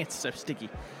 My hand's so sticky.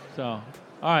 So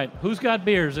All right, who's got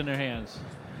beers in their hands?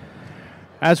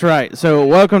 That's right. So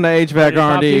welcome to HVAC Ready to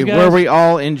pop these R&D, guys? where we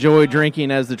all enjoy drinking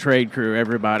as the trade crew,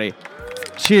 everybody.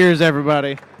 Cheers,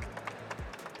 everybody.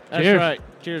 That's Cheers. right.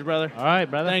 Cheers, brother. All right,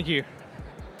 brother. Thank you.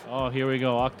 Oh, here we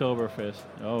go. Oktoberfest.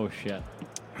 Oh, shit.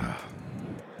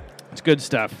 It's good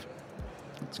stuff.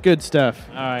 It's good stuff.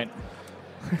 All right.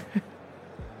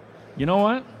 You know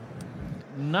what?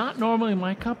 Not normally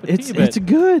my cup of tea, but It's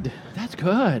good. that's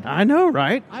good. I know,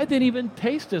 right? I didn't even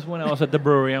taste this when I was at the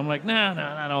brewery. I'm like, nah,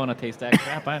 I don't want to taste that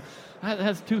crap.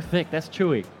 That's too thick. That's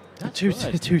chewy. That's Too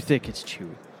good. too thick. It's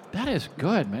chewy. That is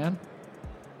good, man.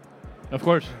 Of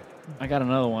course, I got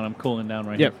another one. I'm cooling down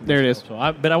right Yep, here. there it is.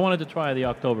 So but I wanted to try the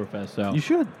Oktoberfest. So You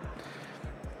should.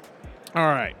 All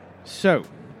right. So,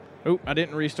 I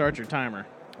didn't restart your timer.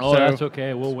 oh, So, that's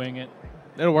okay. We'll wing it.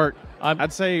 It'll work. I'm-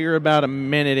 I'd say you're about a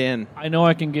minute in. I know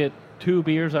I can get 2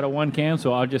 beers out of 1 can,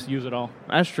 so I'll just use it all.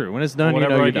 That's true. When it's done, you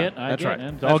Whatever know you're I done. get, I That's get, right.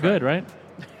 man. It's That's all right. good, right?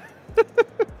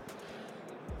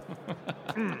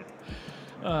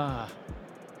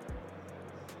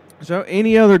 So,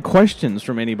 any other questions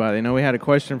from anybody? I know we had a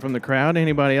question from the crowd.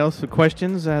 Anybody else with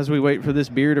questions as we wait for this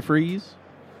beer to freeze?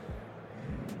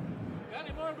 Got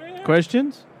any more beer?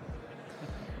 Questions?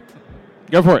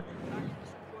 Go for it.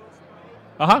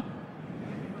 Uh-huh.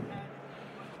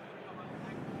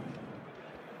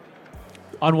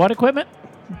 On what equipment?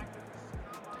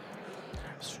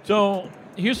 So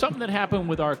here's something that happened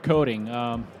with our coating.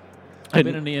 I've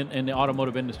been in the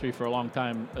automotive industry for a long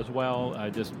time as well.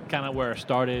 Just kind of where I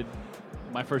started.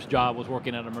 My first job was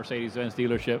working at a Mercedes-Benz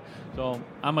dealership. So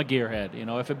I'm a gearhead. You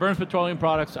know, if it burns petroleum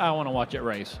products, I want to watch it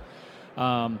race.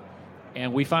 And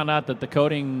we found out that the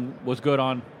coating was good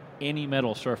on any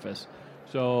metal surface.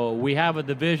 So we have a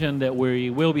division that we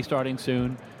will be starting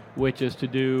soon, which is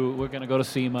we're going to go to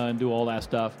SEMA and do all that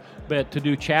stuff. But to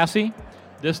do chassis,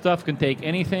 this stuff can take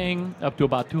anything up to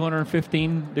about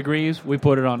 215 degrees. We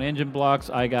put it on engine blocks.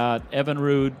 I got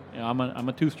Evinrude. You know, I'm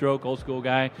a 2-stroke old school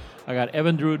guy. I got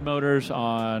Evinrude motors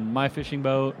on my fishing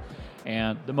boat,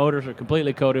 and the motors are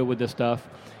completely coated with this stuff.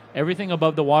 Everything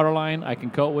above the water line I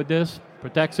can coat with this,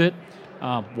 protects it.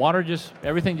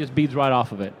 Everything just beads right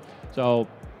off of it. So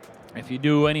if you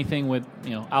do anything with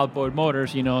outboard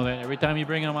motors, you know that every time you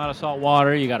bring them out of salt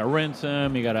water, you got to rinse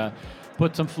them. You got to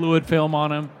put some fluid film on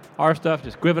them. Our stuff,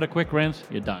 just give it a quick rinse,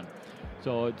 you're done.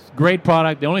 So it's a great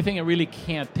product. The only thing it really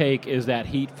can't take is that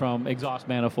heat from exhaust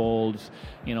manifolds,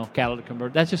 catalytic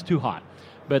converter. That's just too hot.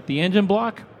 But the engine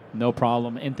block, no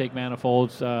problem. Intake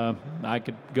manifolds, I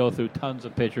could go through tons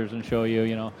of pictures and show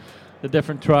you, the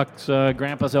different trucks,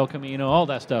 Grandpa's El Camino, all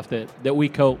that stuff that we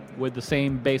coat with the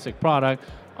same basic product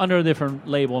under a different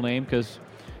label name because,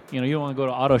 you don't want to go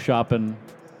to auto shop and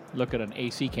look at an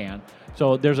AC can.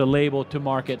 So there's a label to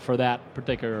market for that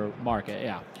particular market,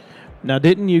 yeah. Now,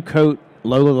 didn't you coat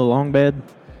Lola the Long Bed?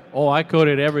 Oh, I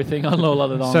coated everything on Lola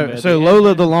the Long Bed. So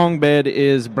Lola the Long Bed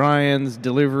is Brian's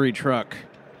delivery truck,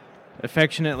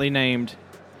 affectionately named.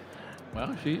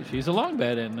 Well, she's a long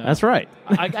bed, and That's right.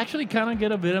 I actually kind of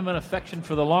get a bit of an affection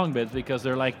for the long beds because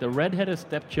they're like the redheaded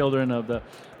stepchildren of the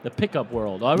pickup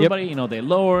world. Everybody, they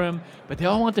lower them, but they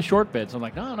all want the short beds. I'm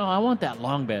like, no, I want that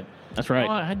long bed. That's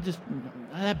right.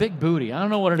 That big booty. I don't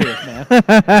know what it is, man.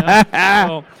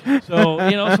 So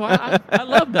I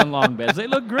love them long beds. They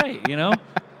look great,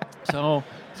 So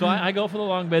I go for the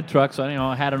long bed truck. So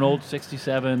I had an old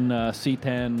 '67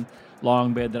 C10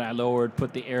 long bed that I lowered,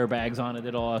 put the airbags on it,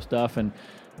 did all that stuff, and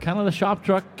kind of the shop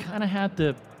truck kind of had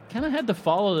to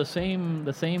follow the same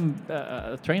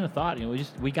train of thought.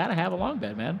 We got to have a long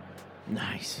bed, man.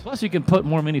 Nice. Plus, you can put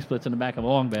more mini splits in the back of a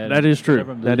long bed. That is true.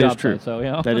 Whatever the That is job true. site,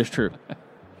 So That is true.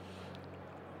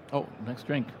 Oh, next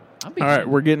drink. All right,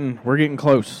 we're getting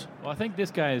close. Well, I think this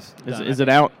guy's. done. Is it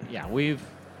out? Yeah, we've.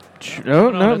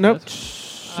 No.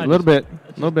 that's- A little bit.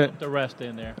 let's A little just bit. put the rest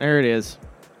in there. There it is.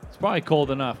 It's probably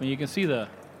cold enough. I mean, you can see the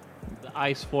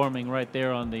ice forming right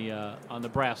there on the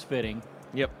brass fitting.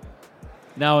 Yep.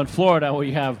 Now in Florida, where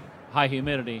you have high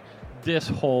humidity, this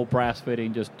whole brass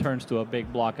fitting just turns to a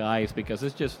big block of ice because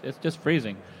it's just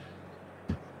freezing.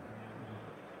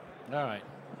 All right,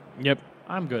 Yep.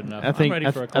 I'm good enough. I think I'm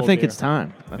ready for a cold I think beer. it's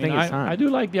time. I think it's time. I do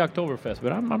like the Oktoberfest,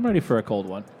 but I'm ready for a cold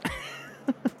one.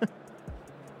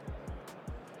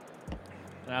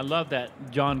 And I love that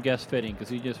John Guest fitting because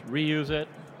you just reuse it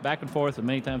back and forth as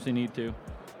many times as you need to.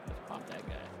 Let's pop that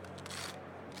guy.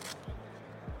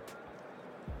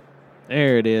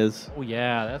 There it is. Oh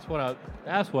yeah,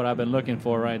 that's what I've been looking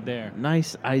for right there.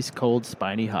 Nice ice cold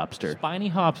spiny hopster. Spiny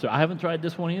Hopster. I haven't tried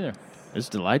this one either. It's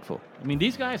delightful. I mean,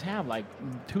 these guys have like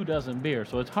 24 beers,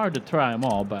 so it's hard to try them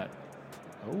all, but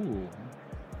ooh.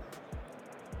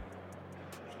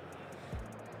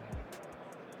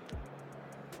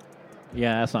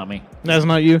 Yeah, that's not me. That's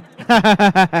not you.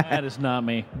 That is not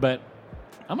me. But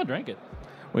I'm gonna drink it.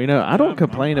 Well, I don't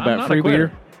complain I'm about not free a quitter.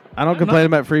 beer. I don't complain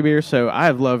about free beer, so I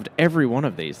have loved every one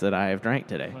of these that I have drank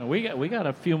today. Well, we got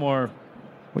a few more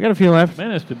We got a few left.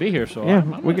 minutes to be here, so Yeah,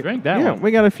 I'm gonna drink that one.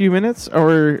 we got a few minutes,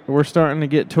 or we're starting to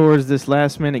get towards this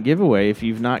last minute giveaway. If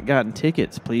you've not gotten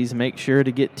tickets, please make sure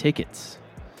to get tickets.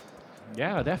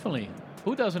 Yeah, definitely.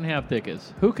 Who doesn't have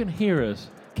tickets? Who can hear us?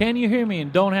 Can you hear me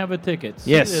and don't have a ticket?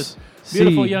 See Yes. this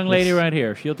beautiful See young lady this. right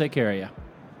here. She'll take care of you.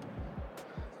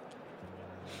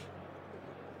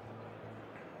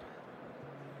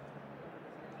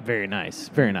 Very nice.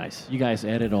 Very nice. You guys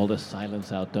edit all the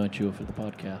silence out, don't you, for the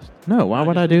podcast? No, why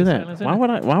would I just do leave the that? silence in Why it. would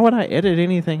I? Why would I edit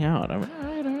anything out? I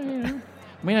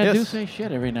mean, I do Yes. say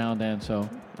shit every now and then, so.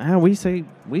 We say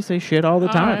shit all the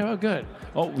All time. right, well, good.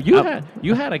 Oh,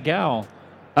 you had a gal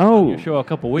on Oh, your show a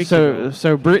couple weeks ago.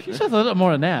 so She said a little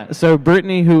more than that. So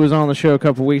Brittany, who was on the show a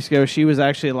couple weeks ago, she was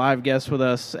actually a live guest with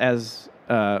us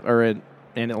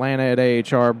in Atlanta at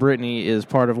AHR. Brittany is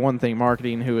part of One Thing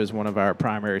Marketing, who is one of our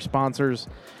primary sponsors.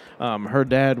 Her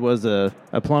dad was a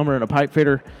plumber and a pipe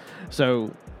fitter,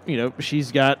 so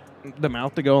she's got the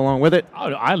mouth to go along with it.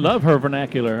 Oh, I love her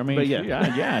vernacular. I mean, But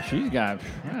yeah. she's got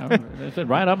it's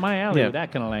right up my alley Yeah. with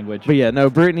that kind of language. But yeah,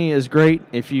 no, Brittany is great.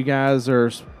 If you guys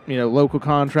are local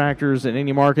contractors in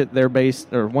any market, they're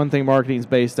based, or One Thing Marketing is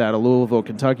based out of Louisville,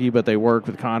 Kentucky, but they work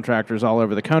with contractors all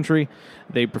over the country.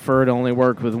 They prefer to only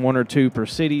work with one or two per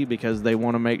city because they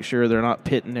want to make sure they're not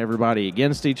pitting everybody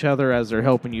against each other as they're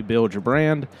helping you build your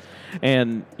brand.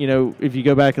 And, if you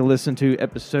go back and listen to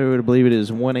episode, I believe it is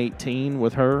 118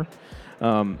 with her,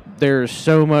 there's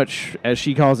so much, as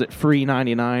she calls it, free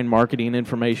 99 marketing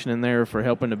information in there for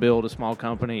helping to build a small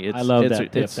company. I love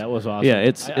that tip. That was awesome. Yeah, I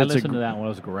it's listened to that one. It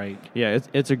was great. Yeah,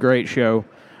 it's a great show.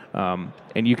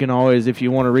 And you can always, if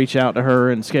you want to reach out to her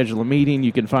and schedule a meeting,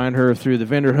 you can find her through the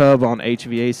vendor hub on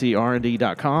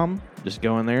hvacrnd.com. Just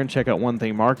go in there and check out One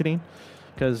Thing Marketing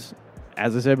because,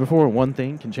 as I said before, one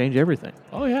thing can change everything.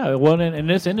 Oh, yeah. Well, in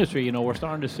this industry, we're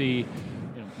starting to see,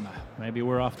 maybe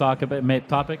we're off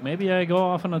topic. Maybe I go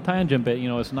off on a tangent, but,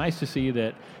 it's nice to see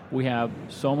that we have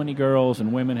so many girls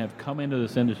and women have come into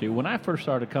this industry. When I first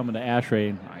started coming to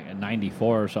ASHRAE in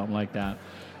 94 or something like that,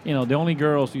 the only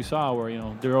girls you saw were,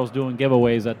 girls doing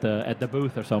giveaways at the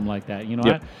booth or something like that.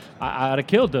 Yep. I'd have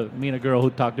killed to meet a girl who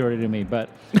talked dirty to me, but,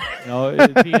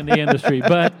 be in the industry.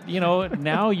 But,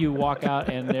 now you walk out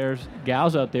and there's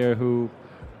gals out there who,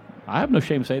 I have no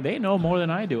shame to say, they know more than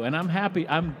I do. And I'm happy,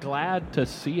 I'm glad to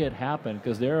see it happen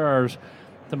because there are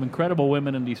some incredible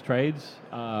women in these trades,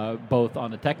 both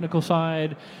on the technical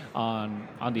side, on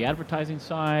the advertising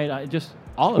side, just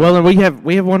all of it. Well, and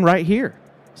we have one right here.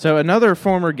 So another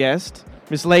former guest,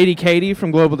 Miss Lady Katie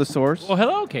from Global The Source. Well,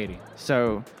 hello, Katie.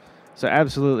 So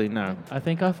absolutely no. I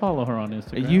think I follow her on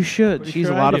Instagram. You should. Pretty She's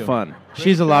sure a I lot do. of fun. Pretty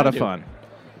She's a sure lot I of do. fun.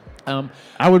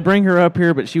 I would bring her up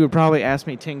here, but she would probably ask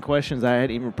me 10 questions I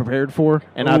hadn't even prepared for,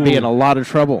 and I'd be Ooh. in a lot of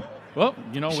trouble. Well,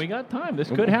 we got time. This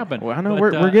could happen. Well, I know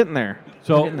But, we're getting there.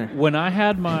 So We're getting there. when I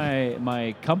had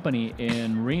my company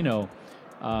in Reno,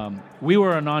 we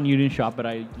were a non-union shop, but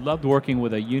I loved working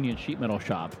with a union sheet metal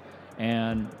shop.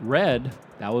 And Red,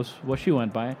 that was what she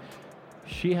went by.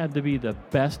 She had to be the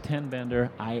best 10 bender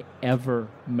I ever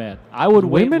met. I would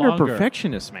wait Women longer. are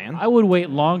perfectionists, man. I would wait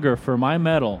longer for my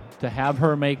metal to have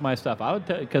her make my stuff. I would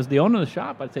because the owner of the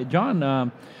shop, I'd say,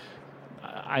 John,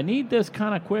 I need this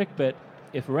kind of quick, but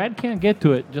if Red can't get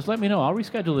to it, just let me know. I'll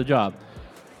reschedule the job.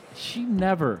 She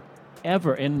never,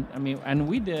 ever, and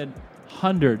we did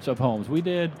hundreds of homes. We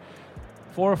did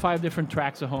 4 or 5 different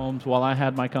tracks of homes while I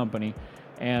had my company,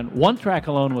 and one track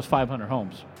alone was 500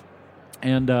 homes.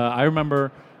 And I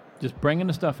remember just bringing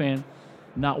the stuff in.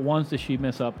 Not once did she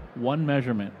miss up one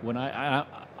measurement. When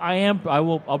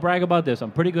I'll brag about this. I'm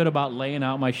pretty good about laying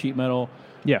out my sheet metal.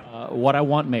 Yeah. What I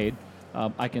want made.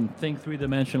 I can think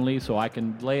 3-dimensionally, so I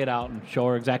can lay it out and show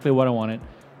her exactly what I wanted.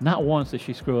 Not once did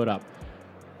she screw it up.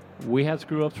 We had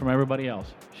screw ups from everybody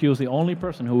else. She was the only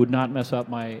person who would not mess up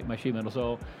my sheet metal.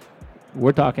 So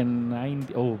we're talking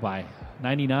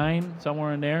 99,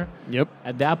 somewhere in there. Yep.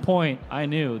 At that point, I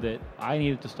knew that I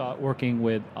needed to start working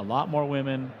with a lot more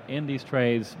women in these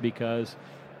trades because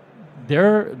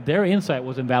their insight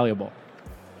was invaluable.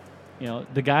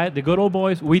 The good old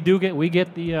boys, we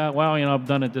get the I've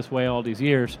done it this way all these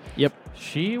years. Yep.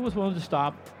 She was willing to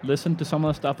stop, listen to some of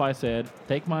the stuff I said,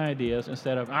 take my ideas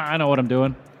instead of I know what I'm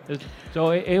doing.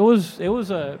 It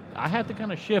was I had to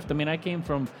kind of shift. I mean, I came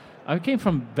from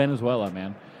Venezuela,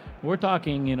 man. We're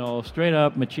talking, straight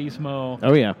up machismo.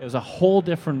 Oh, yeah. It was a whole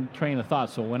different train of thought.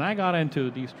 So when I got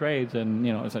into these trades and,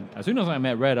 as soon as I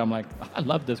met Red, I'm like, I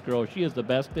love this girl. She is the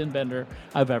best pin bender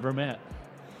I've ever met.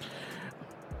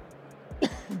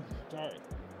 Sorry.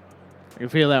 I can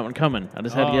feel that one coming. I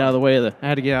just had to get out of the way of the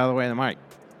mic.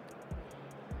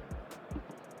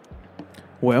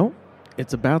 Well,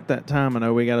 it's about that time. I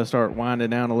know we got to start winding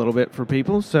down a little bit for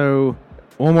people. So,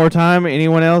 one more time,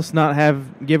 anyone else not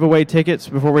have giveaway tickets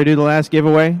before we do the last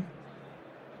giveaway?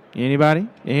 Anybody?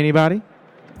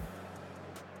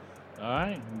 All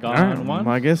right, gone once.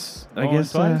 I guess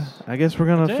twice. I guess we're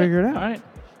gonna figure it out. All right.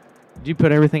 Did you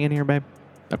put everything in here, babe?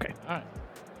 Okay. All right.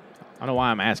 I don't know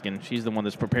why I'm asking. She's the one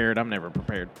that's prepared. I'm never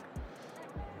prepared.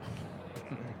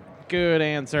 Good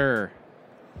answer.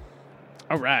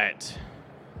 All right.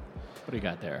 What do you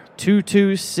got there?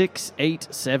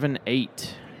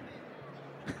 226878.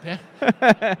 Yeah.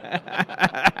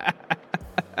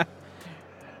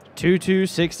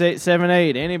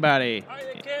 226878. Anybody? Are you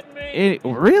kidding me?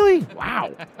 Really?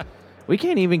 Wow. We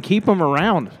can't even keep them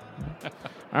around.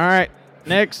 All right.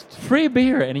 Next. Free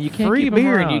beer, and you can't Free keep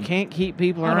beer, them and you can't keep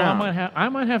people I around. I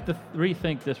might have to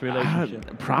rethink this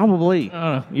relationship. Probably. I don't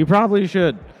know. You probably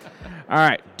should. All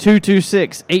right.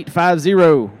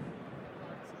 226850.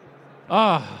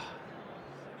 Ah,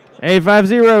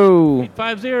 850.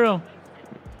 850.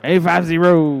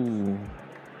 850.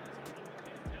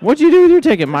 What'd you do with your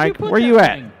ticket, Mike? put Where that you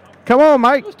at? thing? Come on,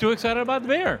 Mike. I was too excited about the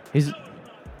beer. He's.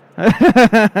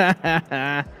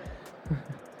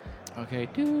 Okay.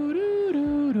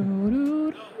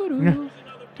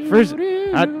 First,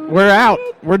 we're out.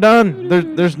 We're done.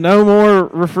 There's no more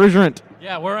refrigerant.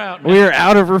 Yeah, we're out. We are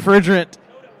out of refrigerant.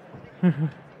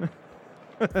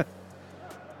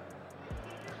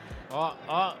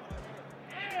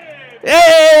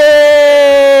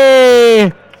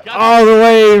 Hey!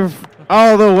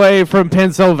 All the way from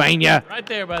Pennsylvania. Right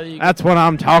there, brother. That's what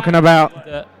I'm talking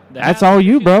about. That's all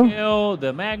you, bro. Hill,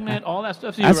 the magnet, all that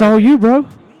stuff. That's all you, bro.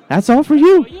 That's all for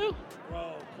you. You?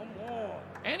 Bro, come on.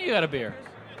 And you got a beer.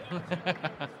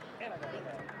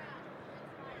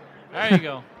 There you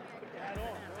go.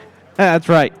 That's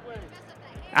right.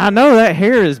 I know that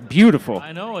hair is beautiful.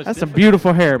 I know. It's That's different. a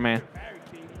beautiful hair, man.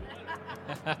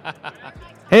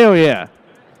 Hell yeah.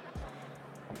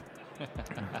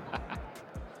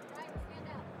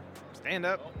 Stand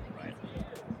up.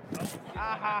 Ha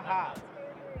ha ha.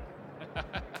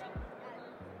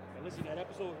 Listen, that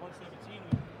episode was 117.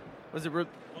 Was it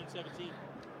 117.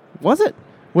 Was it?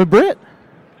 With Britt?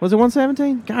 Was it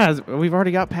 117? Guys, we've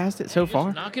already got past it so You're far.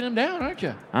 just knocking him down, aren't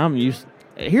you? I'm used.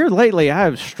 Here lately, I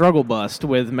have struggle bust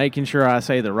with making sure I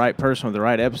say the right person with the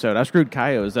right episode. I screwed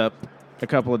Kaios up a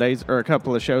couple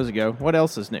of shows ago. What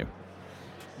else is new?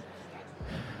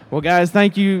 Well, guys,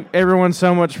 thank you everyone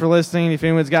so much for listening. If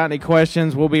anyone's got any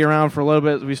questions, we'll be around for a little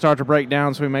bit as we start to break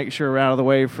down, so we make sure we're out of the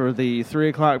way for the 3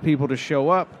 o'clock people to show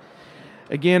up.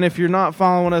 Again, if you're not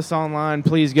following us online,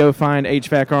 please go find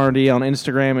HVAC R&D on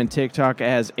Instagram and TikTok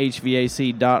as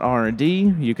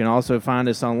hvac.R&D. You can also find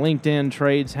us on LinkedIn,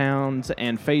 Tradeshounds,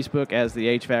 and Facebook as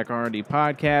the HVAC R&D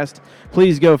Podcast.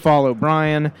 Please go follow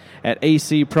Brian at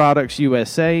AC Products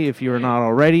USA if you are not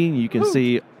already. You can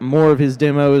see more of his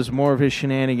demos, more of his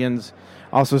shenanigans.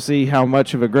 Also see how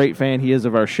much of a great fan he is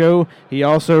of our show. He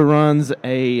also runs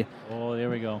a There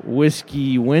we go.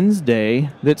 Whiskey Wednesday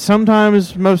that most of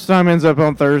the time ends up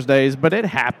on Thursdays, but it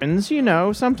happens,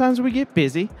 sometimes we get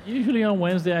busy. Usually on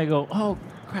Wednesday, I go, oh,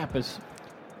 crap, it's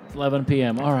 11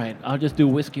 p.m. All right, I'll just do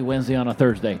Whiskey Wednesday on a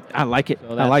Thursday. I like it.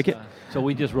 So I like it. So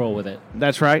we just roll with it.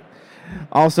 That's right.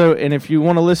 Also, and if you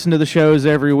want to listen to the shows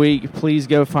every week, please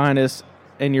go find us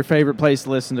in your favorite place to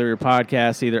listen to your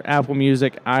podcast, either Apple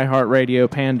Music,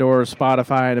 iHeartRadio, Pandora,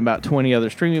 Spotify, and about 20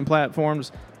 other streaming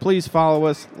platforms. Please follow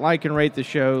us, like and rate the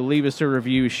show, leave us a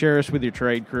review, share us with your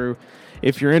trade crew.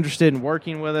 If you're interested in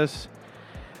working with us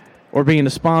or being a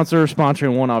sponsor, sponsoring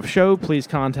a one-off show, please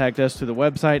contact us through the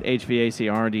website,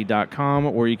 hvacrnd.com,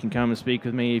 or you can come and speak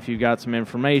with me if you've got some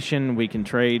information. We can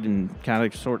trade and kind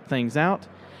of sort things out.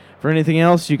 For anything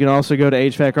else, you can also go to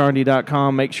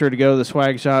hvacrnd.com. Make sure to go to the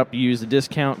swag shop. Use the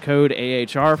discount code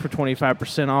AHR for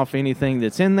 25% off anything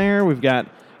that's in there. We've got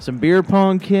some beer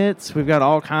pong kits. We've got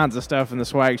all kinds of stuff in the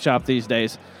swag shop these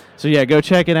days. So, yeah, go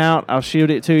check it out. I'll shoot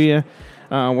it to you.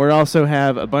 We also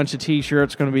have a bunch of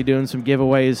T-shirts, going to be doing some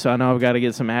giveaways. So I know I've got to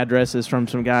get some addresses from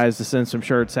some guys to send some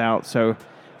shirts out. So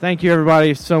thank you,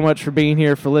 everybody, so much for being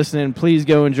here, for listening. Please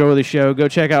go enjoy the show. Go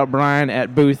check out Brian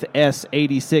at booth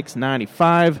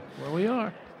S8695. Where we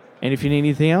are. And if you need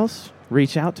anything else,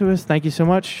 reach out to us. Thank you so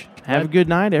much. Have a good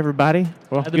night, everybody.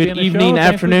 Well, Glad to be good on the evening, show. Thanks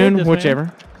for afternoon, doing this, whichever.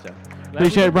 man.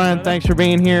 Appreciate it, Brian. Thanks for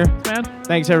being here. Man.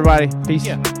 Thanks, everybody. Peace.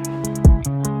 Yeah.